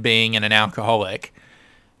human being and an alcoholic.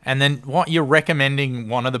 And then what, you're recommending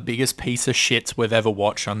one of the biggest piece of shits we've ever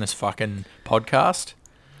watched on this fucking podcast?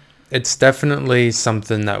 It's definitely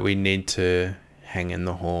something that we need to hang in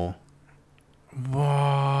the hall. Whoa,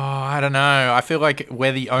 I don't know. I feel like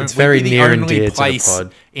we're the only, It's very near and dear to the place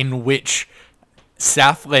pod. in which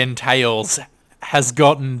Southland Tales has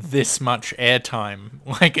gotten this much airtime.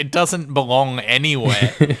 Like, it doesn't belong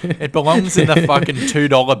anywhere. It belongs in the fucking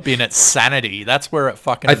 $2 bin at Sanity. That's where it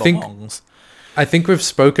fucking belongs. I think we've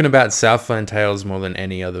spoken about Southland Tales more than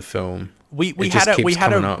any other film. We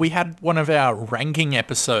had one of our ranking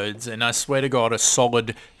episodes, and I swear to God, a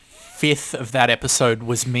solid fifth of that episode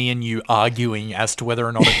was me and you arguing as to whether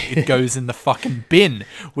or not it goes in the fucking bin,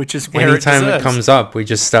 which is where anytime it it comes up, we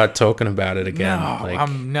just start talking about it again.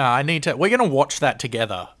 No, I need to. We're gonna watch that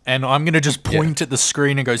together, and I'm gonna just point at the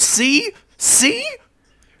screen and go, see.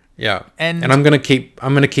 Yeah, and I'm gonna keep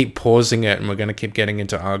pausing it, and we're gonna keep getting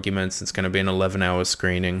into arguments. It's gonna be an 11-hour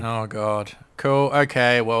screening. Oh God, cool.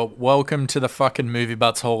 Okay, well, welcome to the fucking Movie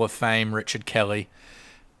Butts Hall of Fame, Richard Kelly.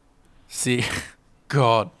 See,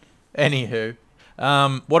 God. Anywho,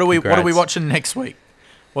 what are we watching next week?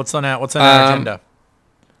 What's on our agenda?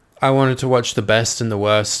 I wanted to watch the best and the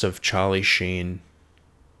worst of Charlie Sheen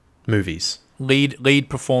movies. Lead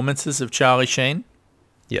performances of Charlie Sheen?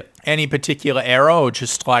 Yep. Any particular era, or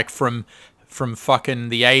just like from fucking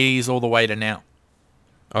the 80s all the way to now?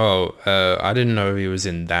 Oh, I didn't know he was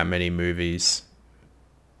in that many movies.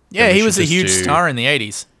 Yeah, he was a huge star in the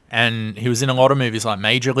 80s, and he was in a lot of movies like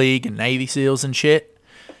Major League and Navy SEALs and shit.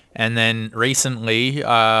 And then recently,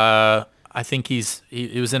 I think he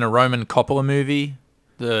was in a Roman Coppola movie.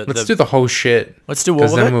 Let's do the whole shit. Let's do all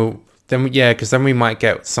of it. Because then we might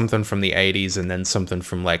get something from the 80s and then something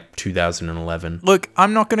from like 2011. Look,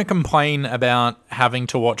 I'm not going to complain about having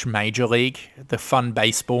to watch Major League, the fun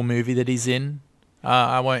baseball movie that he's in.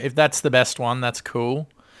 I won't. If that's the best one, that's cool.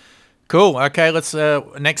 Cool. Okay, let's.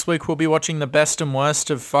 Next week we'll be watching the best and worst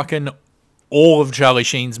of fucking all of Charlie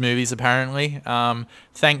Sheen's movies, apparently.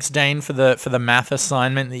 Thanks, Dane, for the math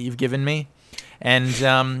assignment that you've given me.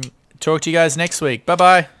 And talk to you guys next week.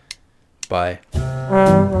 Bye-bye. Bye.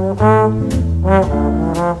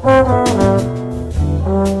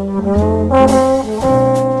 Bye.